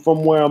different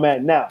from where I'm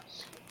at now.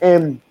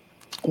 And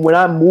when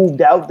I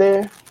moved out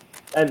there,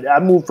 and I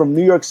moved from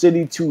New York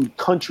City to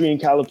country in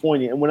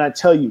California, and when I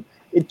tell you,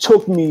 it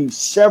took me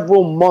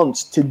several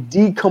months to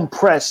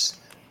decompress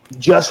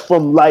just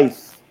from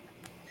life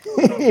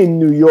in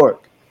New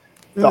York.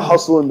 The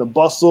hustle and the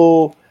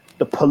bustle,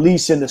 the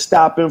police and the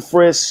stop and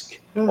frisk,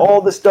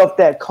 all the stuff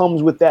that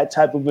comes with that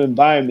type of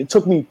environment. It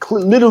took me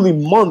literally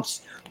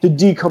months to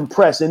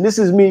decompress. And this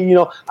is me,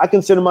 I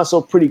consider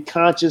myself pretty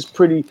conscious,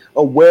 pretty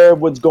aware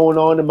of what's going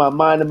on in my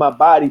mind and my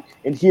body.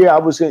 And here I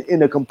was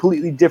in a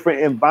completely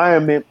different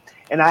environment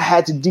and I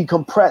had to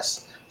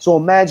decompress. So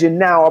imagine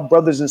now our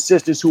brothers and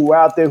sisters who are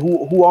out there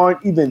who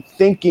aren't even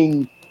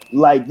thinking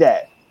like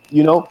that,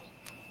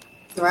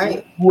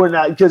 Right. We're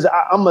not, because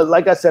I'm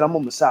a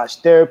massage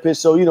therapist.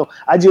 So,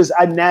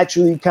 I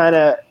naturally kind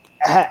of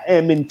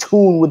am in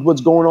tune with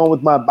what's going on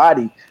with my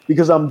body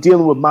because I'm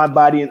dealing with my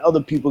body and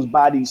other people's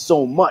bodies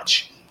so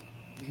much.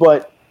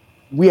 But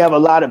we have a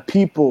lot of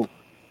people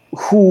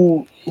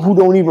who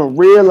don't even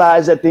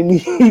realize that they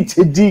need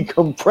to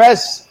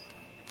decompress,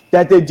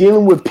 that they're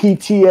dealing with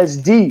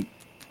PTSD.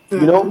 You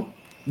know,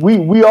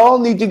 we all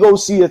need to go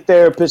see a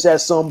therapist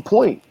at some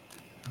point,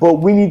 but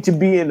we need to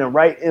be in the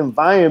right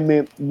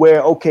environment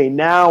where, okay,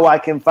 now I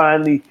can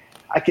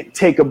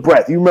take a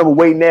breath. You remember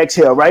waiting to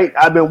exhale, right?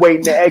 I've been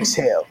waiting to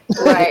exhale.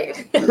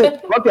 Right.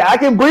 Okay, I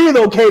can breathe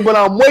okay, but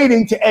I'm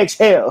waiting to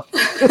exhale.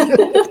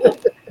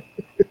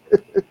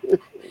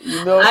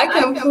 You know? I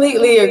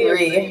completely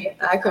agree.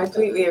 I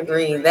completely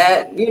agree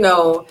that,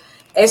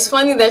 it's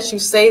funny that you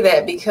say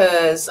that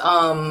because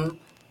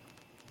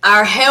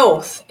our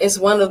health is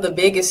one of the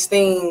biggest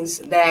things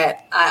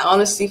that I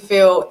honestly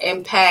feel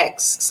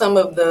impacts some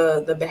of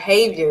the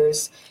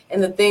behaviors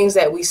and the things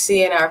that we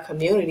see in our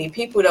community.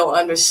 People don't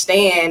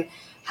understand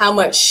how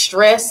much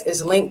stress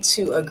is linked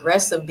to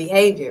aggressive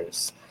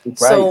behaviors. Right.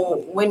 So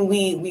when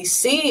we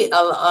see,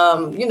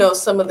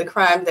 some of the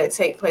crimes that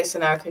take place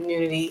in our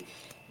community,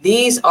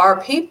 these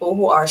are people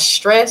who are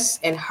stressed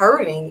and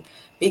hurting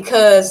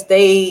because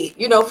they,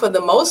 for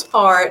the most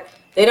part,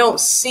 they don't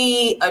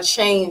see a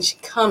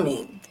change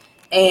coming.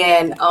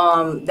 And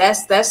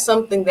that's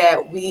something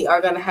that we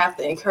are going to have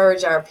to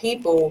encourage our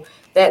people,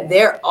 that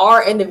there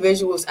are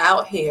individuals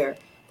out here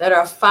that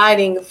are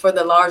fighting for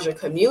the larger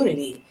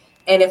community.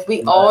 And if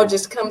we all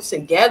just come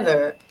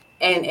together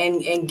and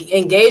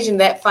engage in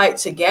that fight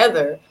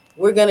together,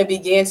 we're going to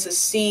begin to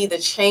see the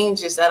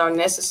changes that are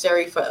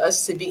necessary for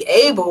us to be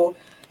able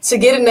to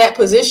get in that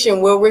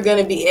position where we're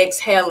going to be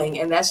exhaling.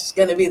 And that's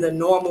going to be the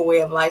normal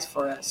way of life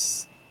for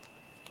us.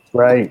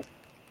 Right.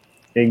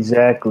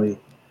 Exactly.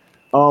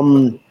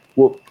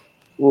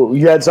 Well,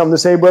 you had something to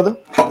say, brother?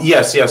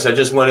 Yes. I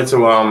just wanted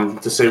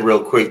to say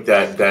real quick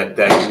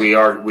that we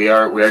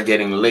are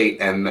getting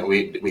late, and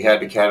we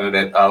had the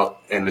candidate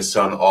out in the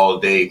sun all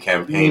day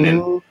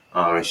campaigning,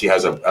 and she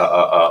has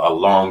a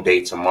long day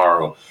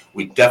tomorrow.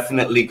 We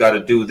definitely got to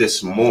do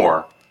this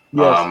more.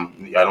 Yes.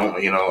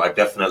 I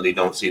definitely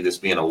don't see this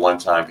being a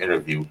one-time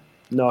interview.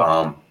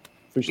 No.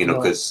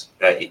 Because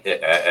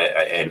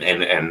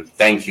and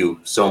thank you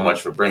so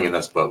much for bringing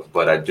us,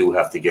 but I do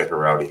have to get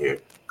her out of here.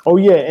 Oh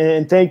yeah,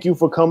 and thank you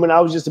for coming. I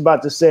was just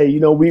about to say,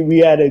 we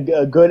had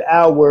a good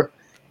hour,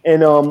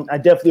 and I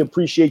definitely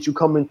appreciate you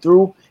coming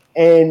through.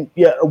 And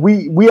yeah,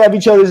 we have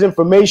each other's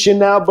information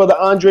now, brother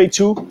Andre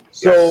too.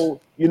 So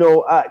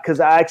yes.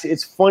 Because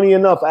it's funny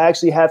enough, I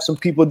actually have some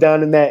people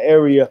down in that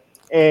area,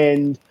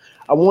 and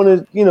I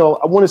want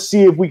to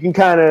see if we can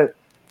kind of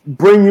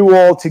bring you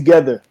all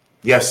together.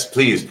 Yes,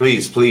 please,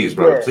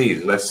 brother, yeah.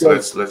 Please.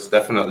 Let's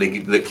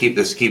definitely keep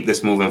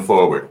this moving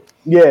forward.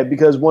 Yeah,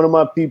 because one of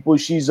my people,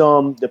 she's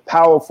the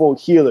powerful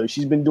healer.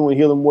 She's been doing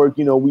healing work.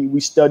 We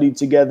studied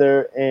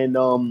together,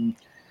 and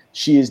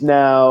she has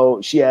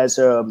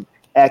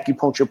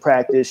acupuncture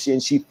practice,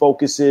 and she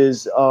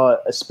focuses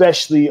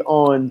especially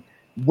on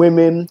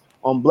women,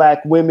 on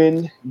Black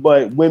women,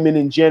 but women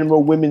in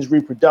general, women's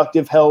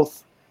reproductive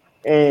health,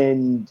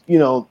 and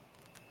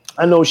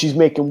I know she's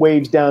making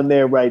waves down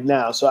there right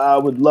now. So I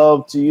would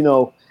love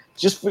to,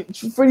 just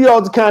for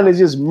y'all to kind of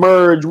just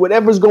merge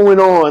whatever's going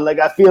on. Like,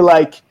 I feel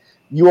like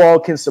you all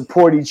can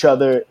support each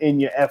other in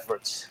your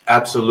efforts.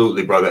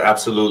 Absolutely, brother.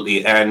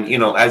 Absolutely. And,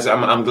 as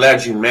I'm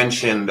glad you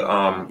mentioned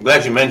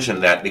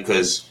that,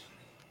 because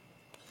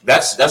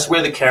that's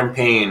where the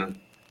campaign,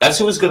 that's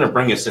who is going to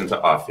bring us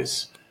into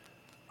office.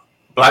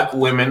 Black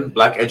women,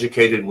 Black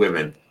educated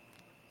women.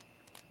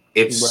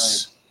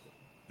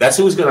 That's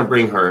who's going to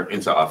bring her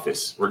into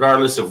office,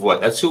 regardless of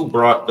what. That's who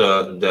brought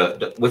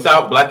the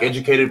without Black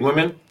educated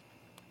women,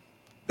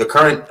 the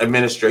current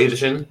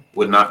administration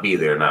would not be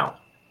there now.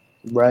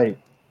 Right.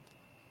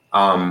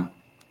 And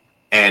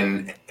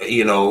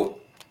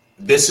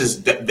this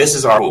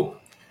is our hope.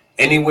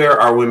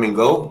 Anywhere our women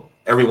go,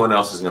 everyone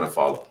else is going to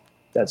follow.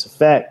 That's a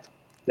fact.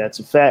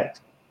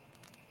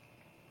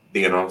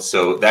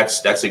 So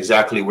that's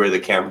exactly where the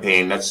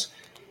campaign.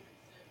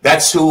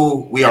 That's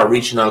who we are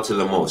reaching out to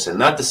the most. And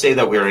not to say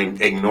that we're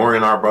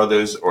ignoring our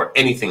brothers or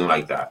anything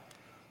like that,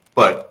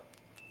 but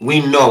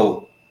we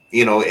know,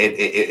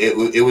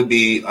 it would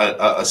be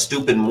a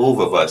stupid move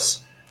of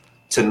us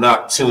to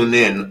not tune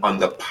in on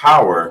the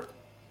power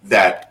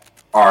that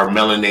our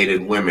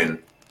melanated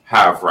women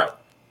have, right?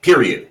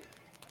 Period.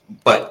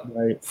 But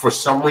for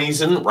some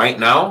reason, right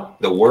now,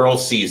 the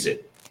world sees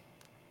it.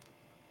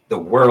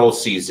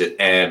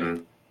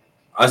 And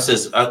us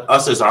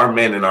as our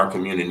men in our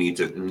community need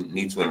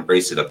to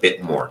embrace it a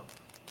bit more.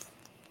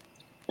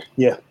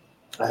 Yeah,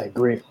 I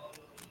agree.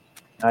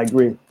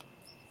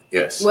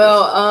 Yes.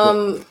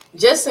 Well,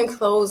 just in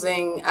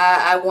closing,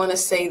 I want to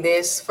say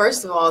this.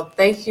 First of all,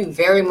 thank you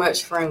very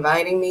much for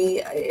inviting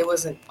me. It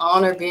was an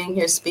honor being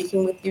here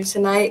speaking with you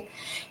tonight.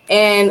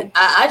 And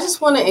I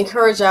just want to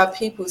encourage our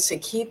people to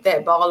keep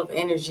that ball of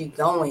energy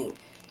going.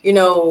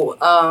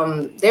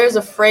 There's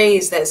a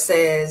phrase that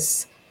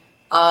says,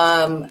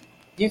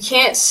 you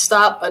can't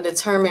stop a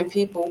determined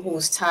people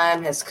whose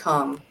time has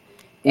come.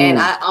 And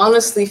I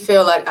honestly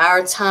feel like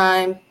our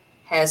time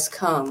has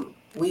come.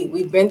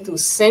 We've been through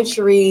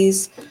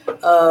centuries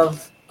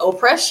of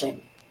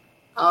oppression.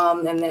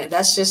 And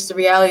that's just the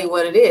reality of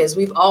what it is.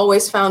 We've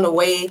always found a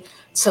way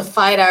to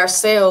fight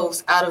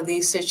ourselves out of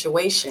these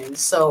situations.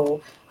 So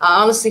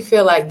I honestly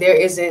feel like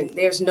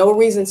there's no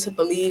reason to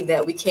believe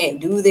that we can't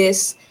do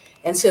this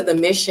until the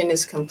mission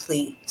is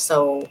complete.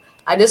 So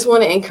I just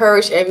want to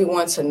encourage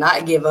everyone to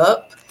not give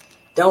up.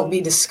 Don't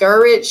be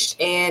discouraged.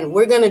 And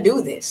we're going to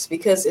do this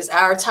because it's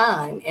our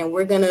time. And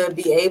we're going to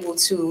be able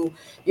to,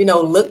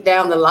 look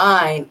down the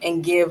line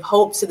and give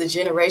hope to the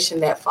generation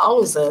that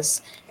follows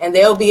us. And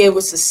they'll be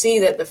able to see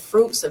that the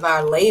fruits of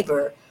our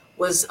labor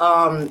was,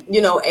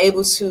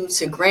 able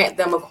to grant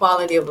them a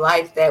quality of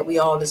life that we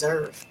all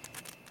deserve.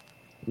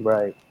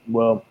 Right.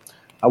 Well,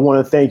 I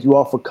want to thank you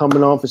all for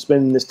coming on, for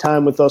spending this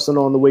time with us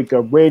on the Wake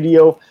Up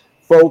Radio.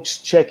 Folks,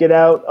 check it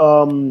out.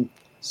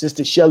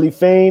 Sister Shelly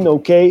Fain,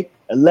 okay?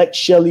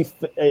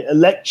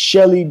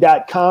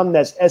 electshelly.com.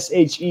 That's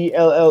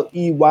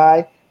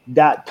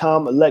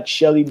SHELLEY.com,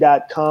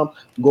 electshelly.com.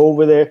 Go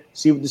over there,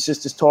 see what the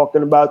sister's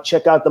talking about.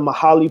 Check out the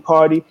Mahali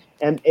Party,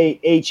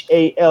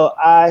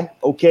 MAHALI,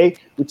 okay?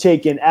 We're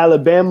taking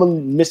Alabama,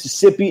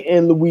 Mississippi,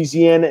 and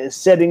Louisiana and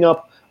setting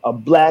up a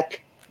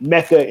black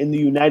Mecca in the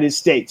United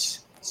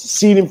States,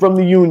 seceding from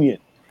the Union.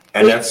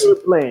 And that's the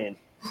plan.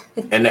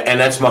 And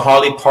that's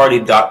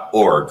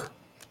mahaliparty.org.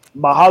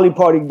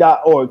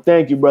 mahaliparty.org.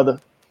 Thank you, brother.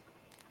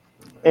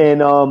 And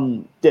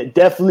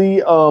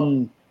definitely,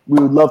 we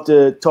would love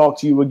to talk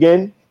to you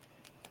again.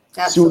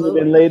 Absolutely. Sooner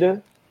than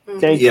later. Mm-hmm.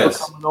 Thank you for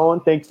coming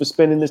on. Thank you for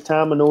spending this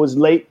time. I know it's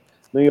late.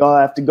 I know you all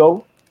have to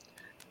go.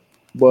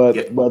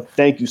 But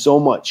thank you so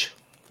much.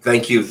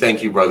 Thank you,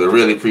 brother.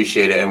 Really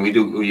appreciate it. And we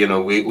do,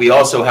 we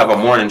also have a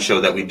morning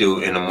show that we do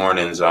in the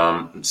mornings,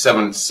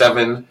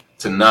 7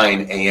 to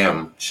 9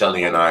 a.m.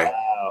 Shelly and I.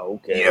 Wow,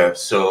 okay. Yeah.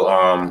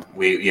 So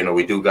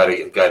we do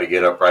gotta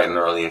get up bright and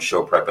early and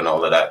show prep and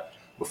all of that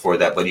before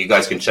that. But you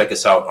guys can check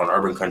us out on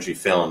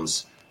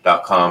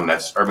urbancountryfilms.com.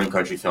 That's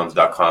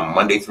urbancountryfilms.com,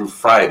 Monday through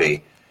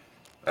Friday.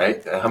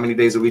 Right? How many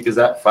days a week is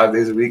that? 5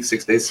 days a week?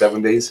 6 days?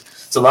 7 days?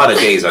 It's a lot of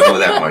days. I know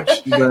that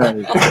much.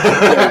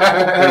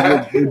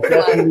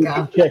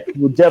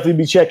 We'll definitely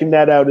be checking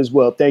that out as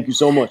well. Thank you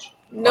so much.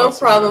 No awesome,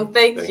 problem.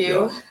 Thank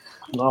you.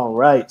 All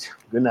right.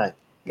 Good night.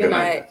 Good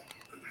night.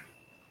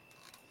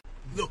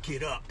 Look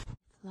it up.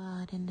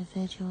 Flawed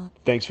individual.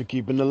 Thanks for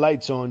keeping the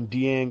lights on,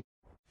 Deanne.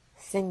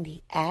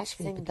 Cindy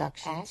Ashby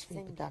Productions.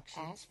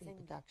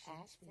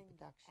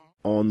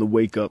 On the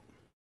Wake Up.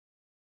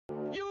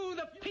 You,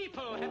 the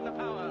people, have the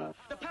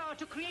power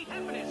to create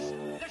happiness.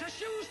 Let us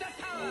use that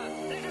power.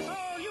 Let us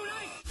all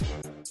unite.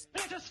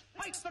 Let us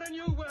fight for a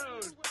new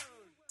world.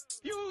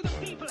 You, the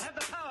people, have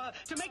the power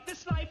to make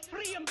this life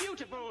free and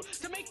beautiful,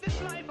 to make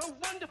this life a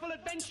wonderful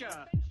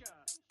adventure.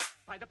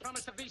 By the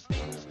promise of these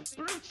things,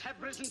 brutes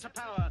have risen to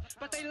power,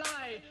 but they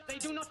lie. They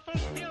do not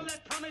fulfill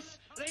that promise.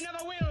 They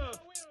never will.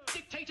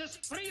 Dictators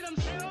free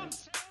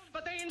themselves,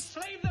 but they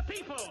enslave the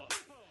people.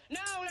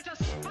 Now let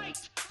us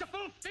fight to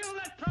fulfill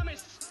that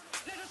promise.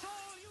 Let us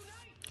all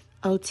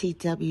unite.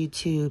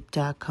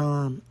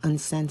 OTWTube.com,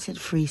 uncensored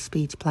free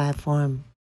speech platform.